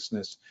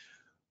consciousness,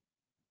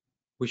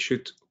 we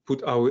should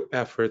put our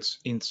efforts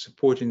in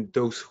supporting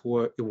those who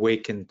are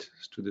awakened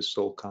to the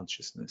soul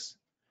consciousness,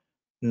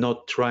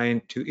 not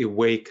trying to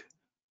awake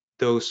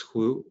those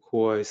who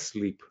are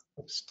asleep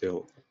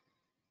still.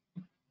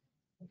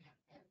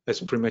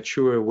 As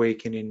premature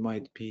awakening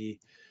might be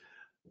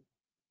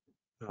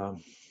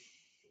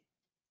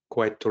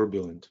quite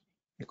turbulent,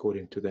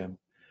 according to them.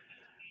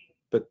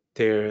 But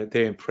their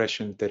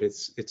impression that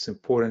it's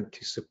important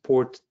to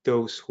support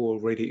those who are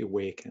already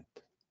awakened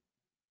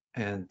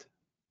and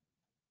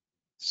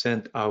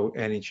send our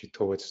energy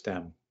towards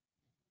them.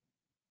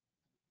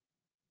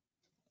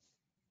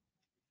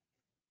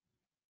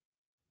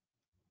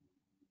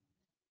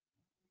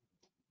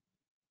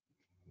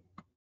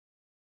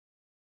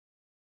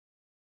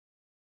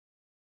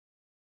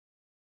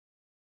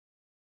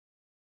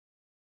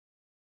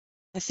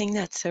 I think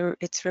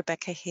it's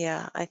Rebecca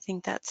here. I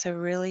think that's a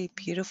really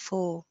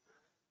beautiful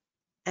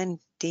and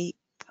deep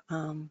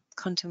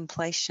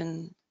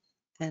contemplation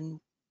and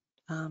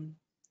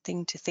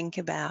thing to think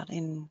about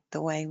in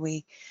the way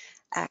we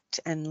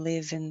act and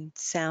live and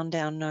sound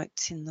our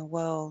notes in the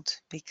world,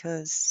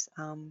 because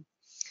on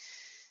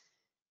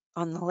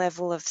the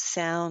level of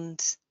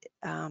sound,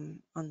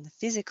 on the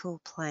physical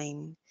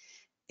plane,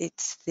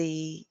 it's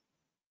the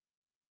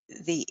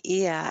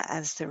ear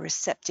as the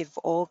receptive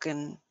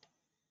organ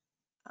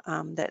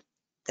that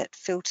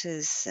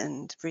filters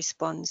and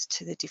responds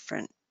to the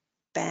different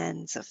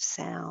bands of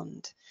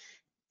sound.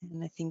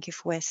 And I think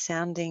if we're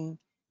sounding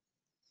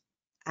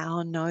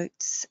our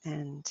notes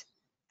and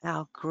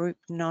our group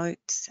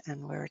notes,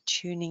 and we're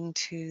attuning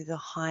to the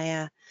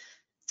higher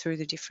through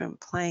the different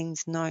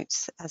planes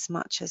notes as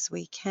much as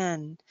we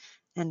can,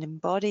 and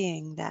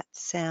embodying that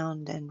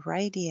sound and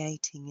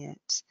radiating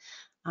it,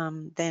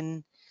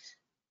 then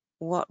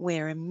what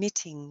we're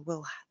emitting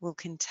will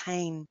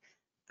contain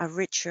a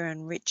richer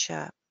and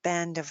richer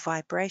band of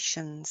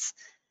vibrations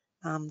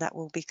that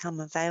will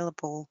become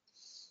available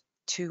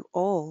to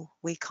all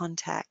we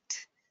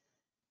contact,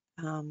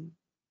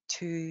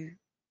 to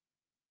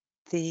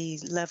the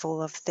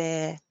level of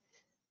their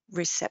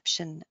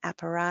reception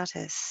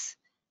apparatus,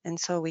 and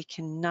so we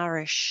can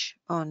nourish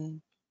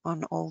on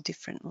all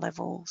different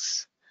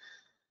levels.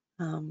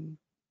 And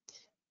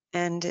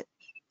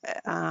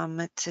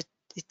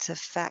it's a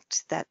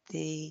fact that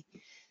the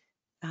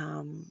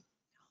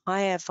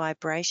higher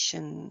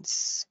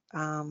vibrations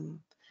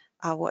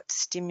are what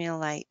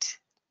stimulate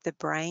the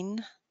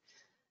brain,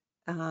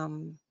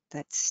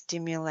 that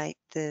stimulate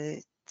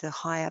the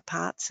higher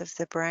parts of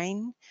the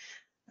brain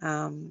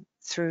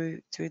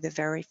through the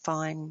very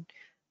fine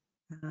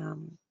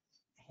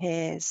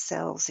hair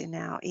cells in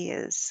our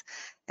ears.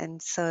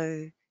 And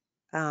so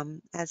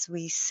as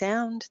we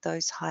sound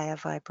those higher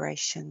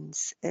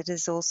vibrations, it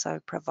is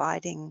also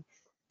providing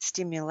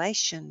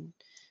stimulation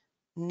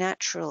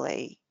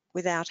naturally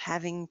without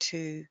having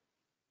to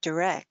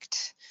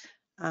direct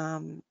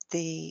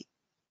the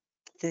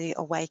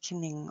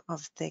awakening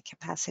of the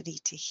capacity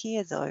to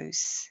hear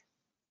those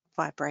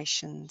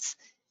vibrations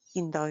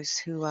in those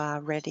who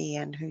are ready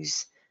and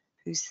whose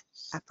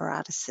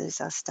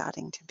apparatuses are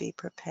starting to be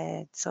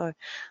prepared. So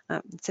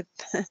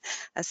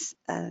it's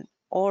an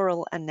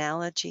oral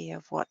analogy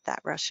of what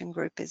that Russian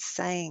group is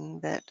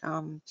saying, that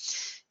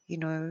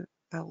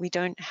we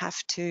don't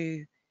have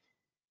to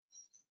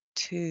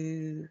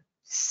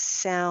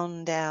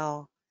sound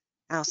our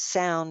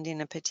sound in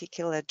a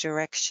particular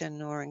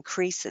direction or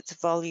increase its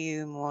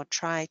volume or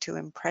try to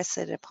impress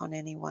it upon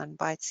anyone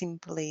by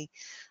simply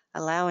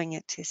allowing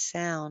it to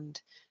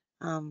sound,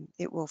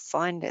 it will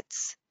find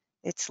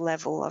its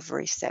level of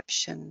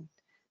reception,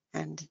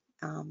 and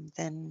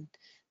then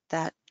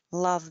that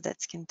love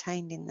that's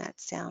contained in that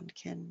sound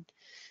can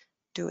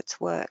do its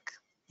work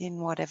in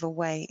whatever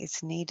way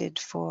is needed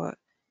for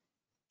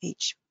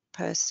each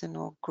person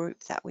or group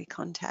that we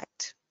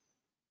contact,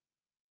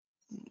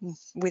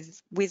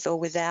 with or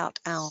without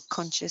our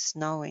conscious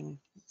knowing.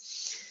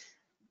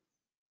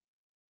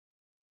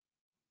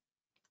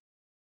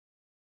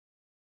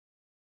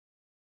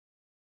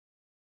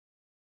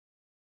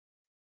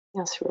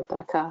 Yes,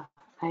 Rebecca,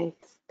 I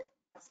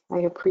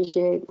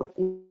appreciate what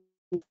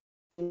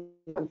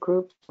a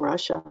group in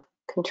Russia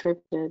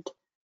contributed,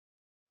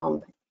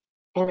 and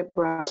it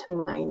brought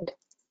to mind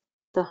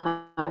the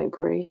high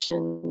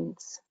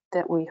vibrations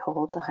that we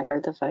hold. The higher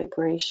the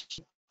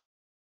vibration,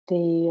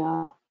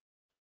 the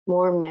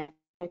more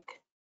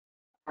magnetic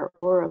our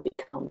aura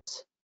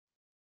becomes.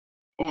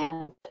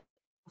 And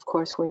of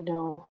course, we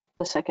know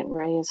the second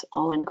ray is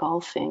all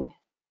engulfing.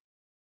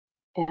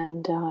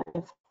 And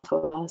if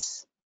both of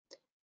us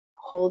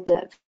hold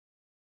that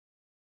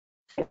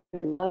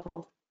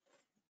level,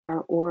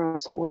 our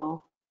auras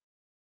will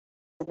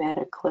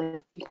automatically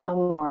become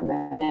more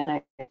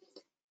magnetic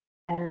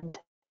and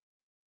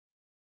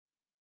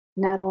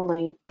not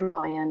only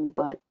draw in,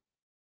 but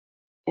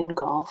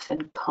engulf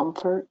and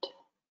comfort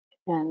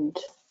and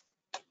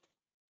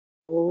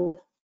hold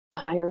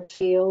a higher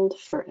field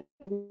for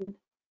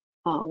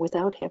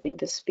without having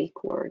to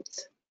speak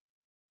words.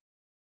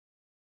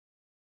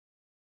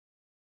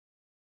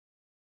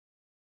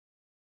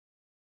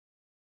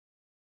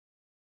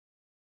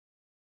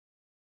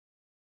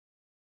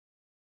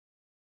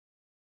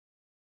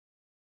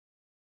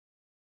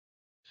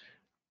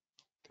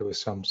 There was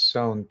some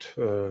sound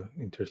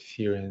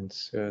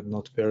interference,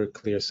 not very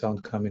clear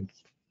sound coming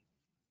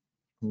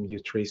from you,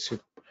 Tracy,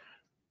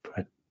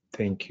 but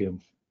thank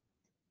you.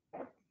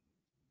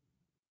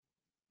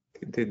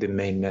 The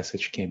main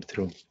message came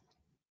through.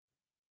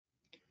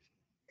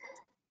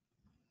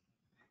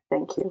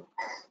 Thank you.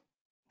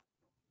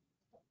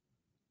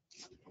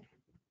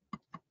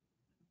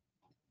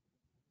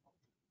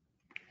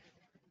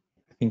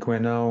 I think we're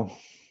now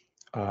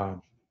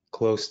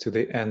close to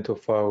the end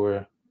of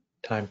our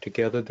time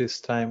together this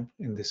time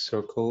in this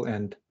circle,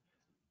 and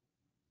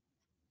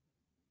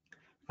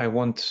I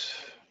want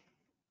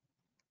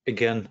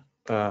again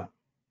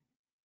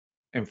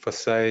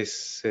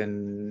emphasize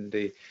in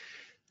the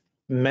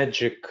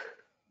magic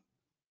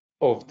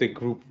of the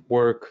group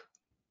work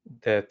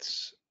that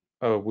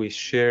we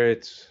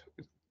shared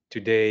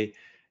today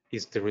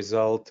is the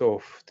result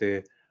of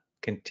the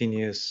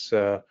continuous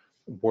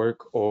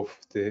work of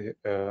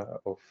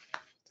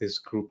this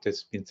group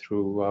that's been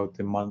throughout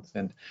the month,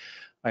 and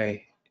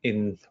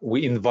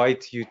we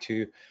invite you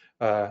to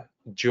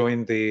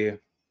join the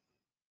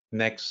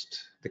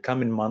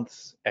coming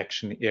month's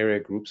action area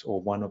groups,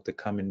 or one of the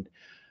coming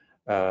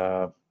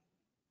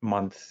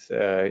month.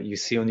 You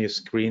see on your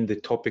screen the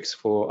topics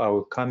for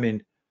our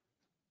coming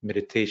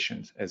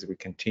meditations as we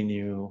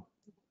continue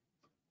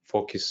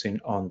focusing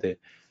on the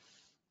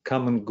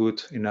common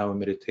good in our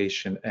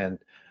meditation, and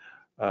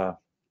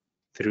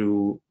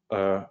through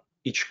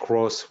each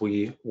cross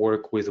we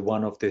work with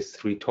one of the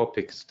 3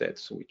 topics that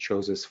we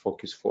chose as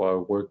focus for our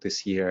work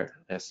this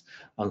year as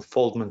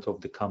unfoldment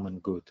of the common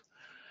good.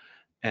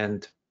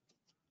 And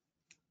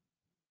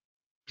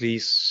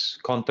please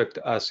contact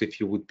us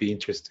if you would be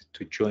interested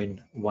to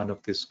join one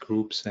of these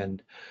groups.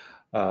 And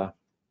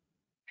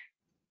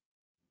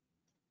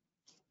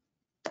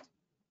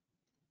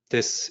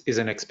this is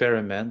an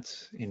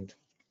experiment in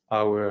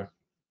our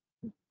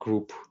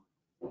group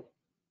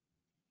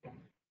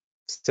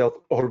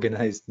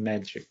self-organized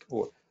magic,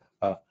 or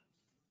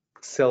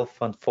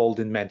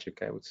self-unfolding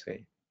magic, I would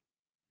say.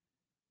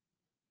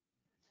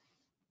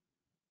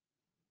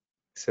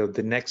 So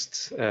the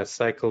next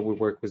cycle we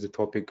work with the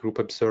topic Group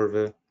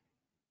Observer,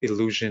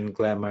 Illusion,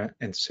 Glamour,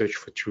 and Search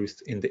for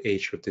Truth in the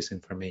Age of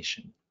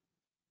Disinformation.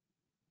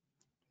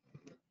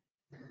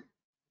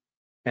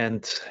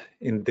 And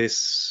in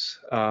this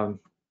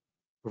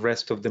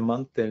rest of the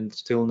month, there's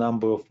still a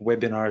number of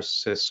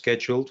webinars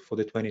scheduled for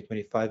the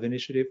 2025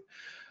 initiative.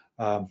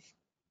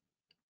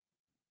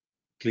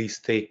 Please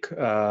take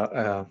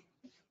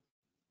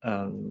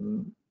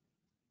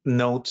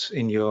notes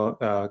in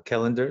your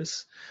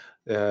calendars.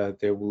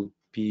 There will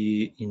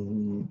be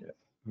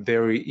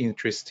very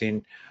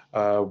interesting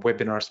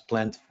webinars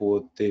planned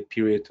for the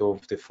period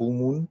of the full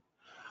moon,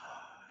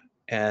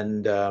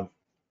 and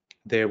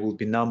there will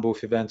be a number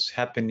of events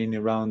happening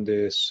around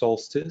the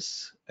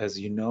solstice, as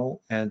you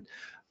know, and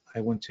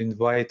I want to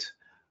invite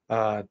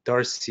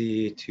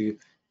Darcy to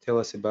tell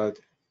us about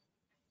a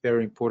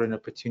very important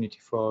opportunity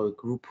for our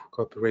group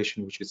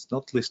cooperation, which is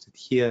not listed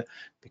here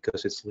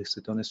because it's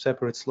listed on a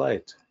separate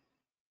slide.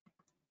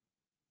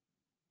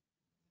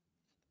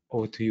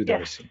 Over to you,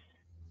 Darcy. Yes.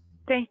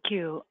 Thank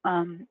you,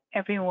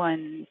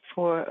 everyone,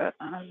 for a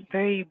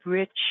very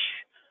rich,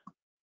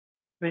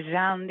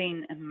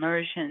 resounding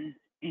immersion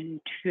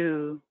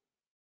into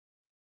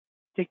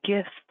the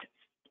gift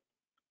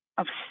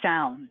of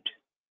sound.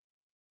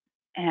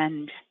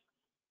 And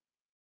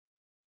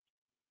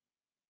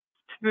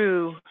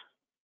through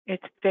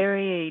its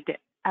varied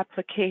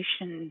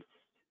applications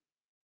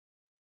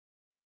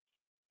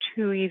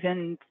to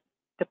even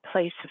the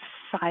place of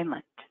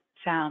silent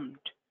sound,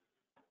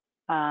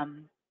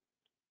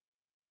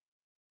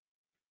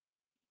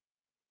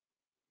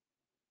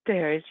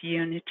 there is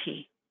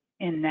unity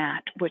in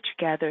that which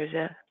gathers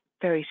a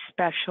very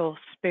special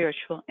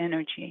spiritual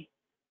energy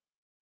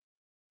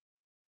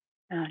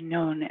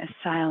known as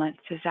Silence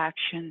is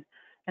Action.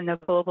 And the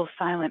Global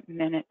Silent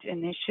Minute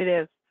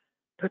Initiative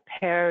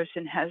prepares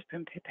and has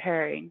been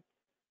preparing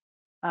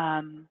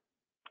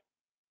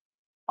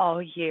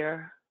all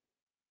year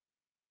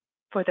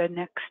for the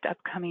next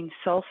upcoming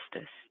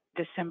solstice,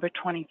 December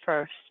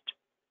 21st,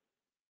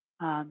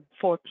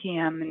 4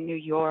 p.m. in New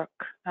York.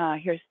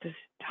 Here's the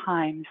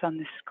times on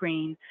the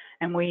screen,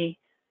 and we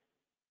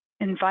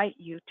invite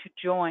you to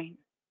join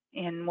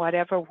in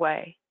whatever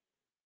way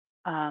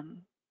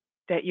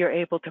that you're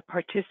able to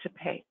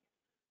participate.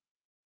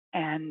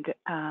 And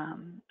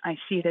I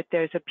see that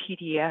there's a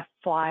PDF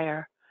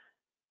flyer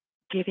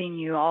giving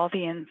you all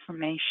the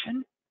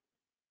information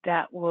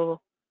that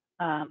will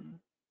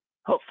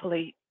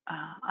hopefully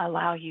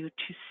allow you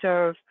to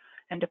serve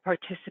and to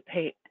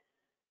participate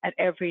at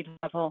every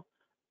level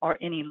or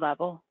any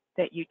level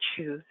that you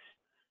choose.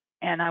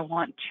 And I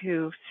want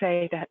to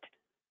say that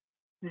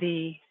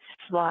the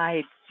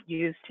slides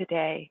used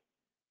today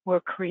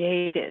were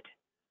created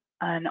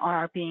and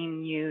are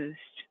being used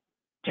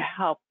to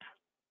help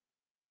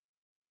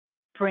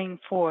bring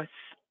forth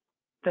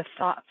the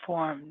thought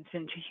forms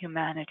into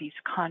humanity's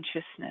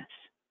consciousness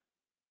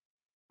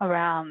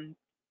around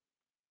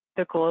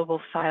the Global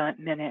Silent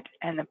Minute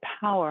and the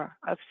power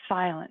of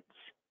silence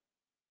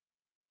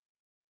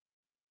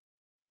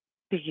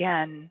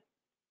began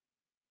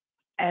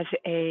as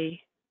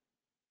a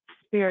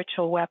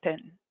spiritual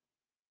weapon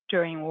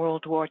during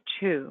World War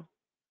II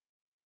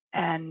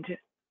and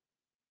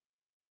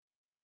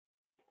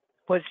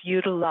was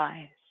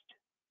utilized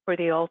for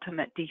the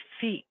ultimate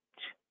defeat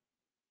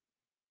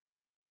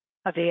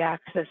of the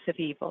axis of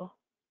evil.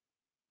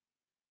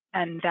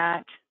 And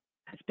that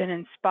has been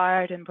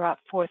inspired and brought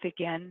forth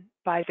again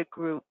by the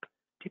group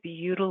to be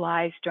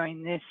utilized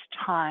during this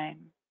time,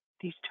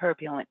 these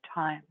turbulent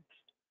times.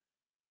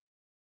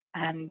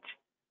 And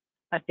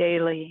a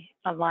daily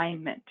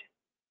alignment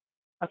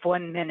of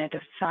 1 minute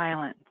of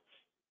silence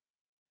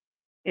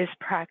is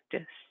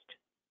practiced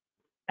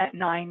at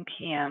 9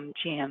 p.m.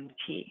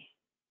 GMT.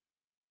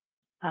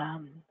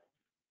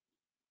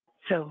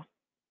 So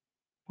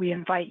we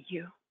invite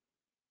you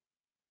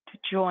to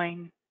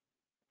join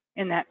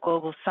in that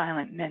Global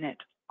Silent Minute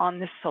on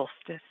the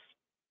solstice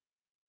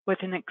with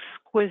an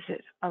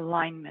exquisite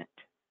alignment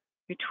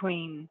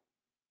between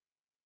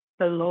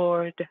the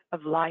Lord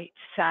of Light,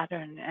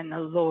 Saturn, and the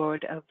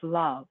Lord of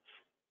Love,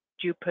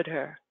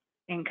 Jupiter,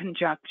 in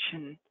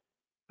conjunction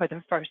for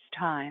the first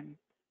time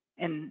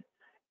in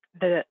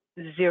the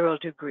 0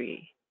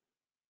 degree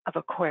of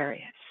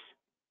Aquarius.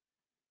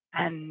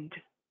 And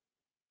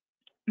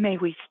may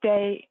we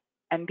stay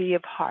and be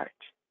of heart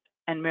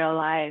and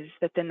realize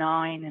that the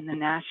 9 and the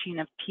gnashing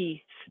of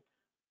teeth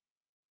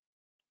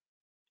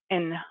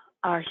in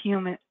our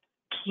human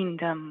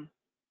kingdom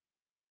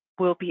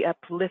will be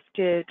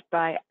uplifted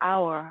by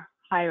our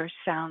higher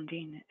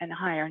sounding and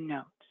higher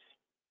notes,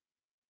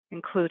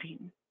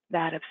 including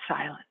that of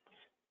silence.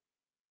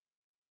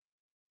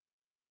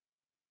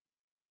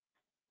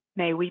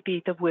 May we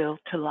be the will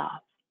to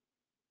love.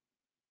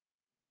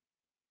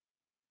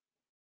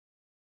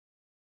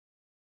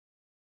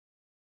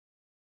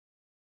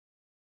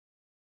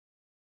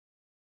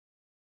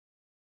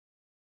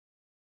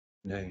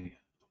 I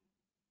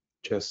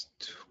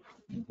just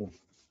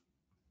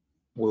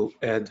will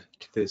add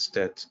to this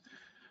that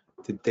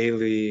the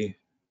daily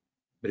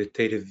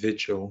meditative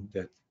vigil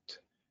that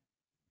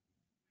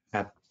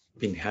have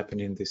been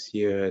happening this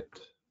year at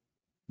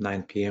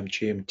 9 p.m.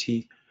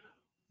 GMT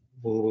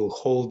will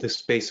hold the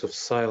space of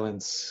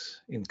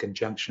silence in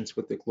conjunctions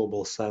with the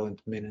Global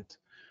Silent Minute,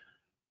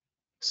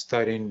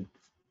 starting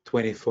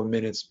 24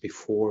 minutes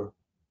before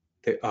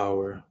the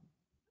hour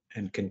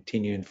and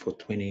continuing for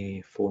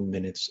 24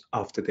 minutes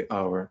after the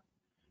hour,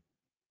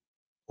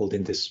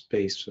 holding this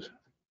space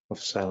of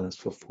silence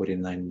for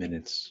 49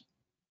 minutes.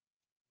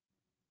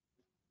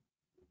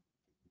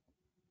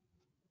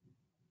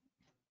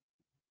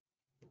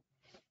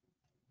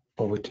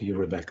 Over to you,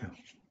 Rebecca.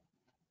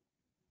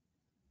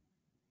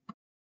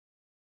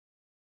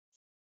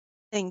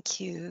 Thank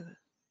you,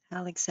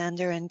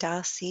 Alexander and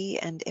Darcy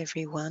and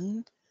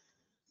everyone.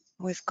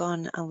 We've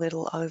gone a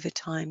little over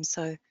time,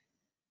 so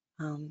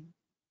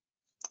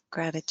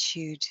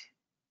gratitude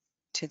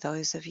to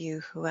those of you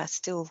who are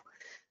still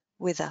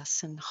with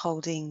us and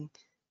holding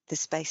the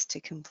space to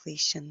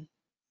completion.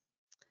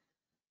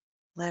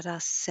 Let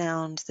us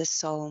sound the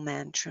soul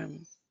mantra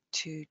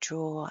to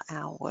draw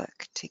our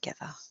work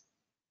together.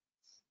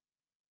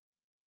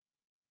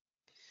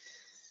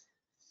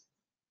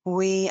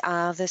 We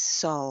are the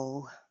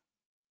soul.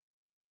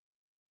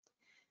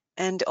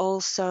 and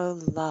also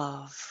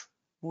love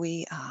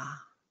we are.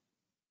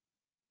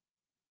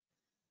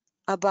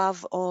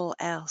 Above all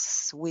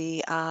else,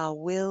 we are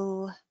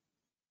will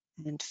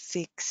and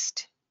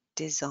fixed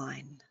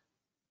design.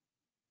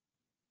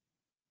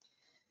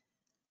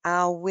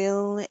 Our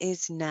will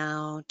is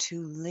now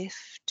to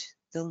lift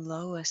the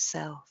lower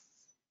self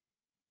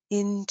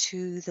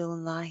into the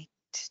light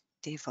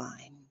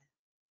divine.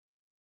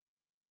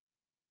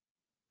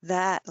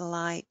 That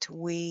light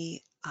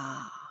we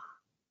are.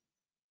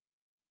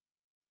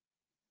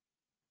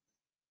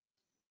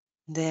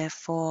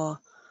 Therefore,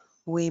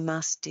 we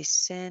must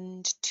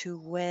descend to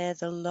where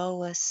the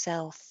lower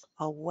self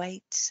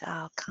awaits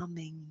our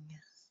coming.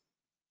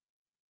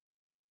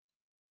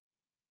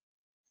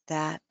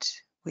 That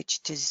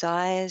which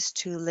desires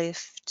to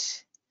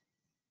lift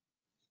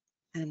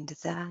and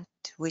that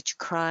which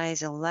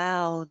cries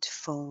aloud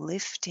for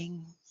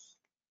lifting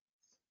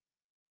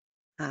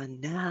are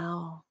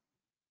now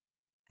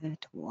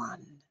at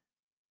one.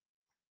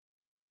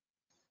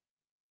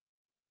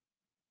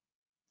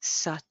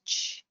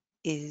 Such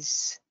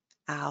is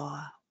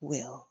our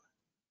will.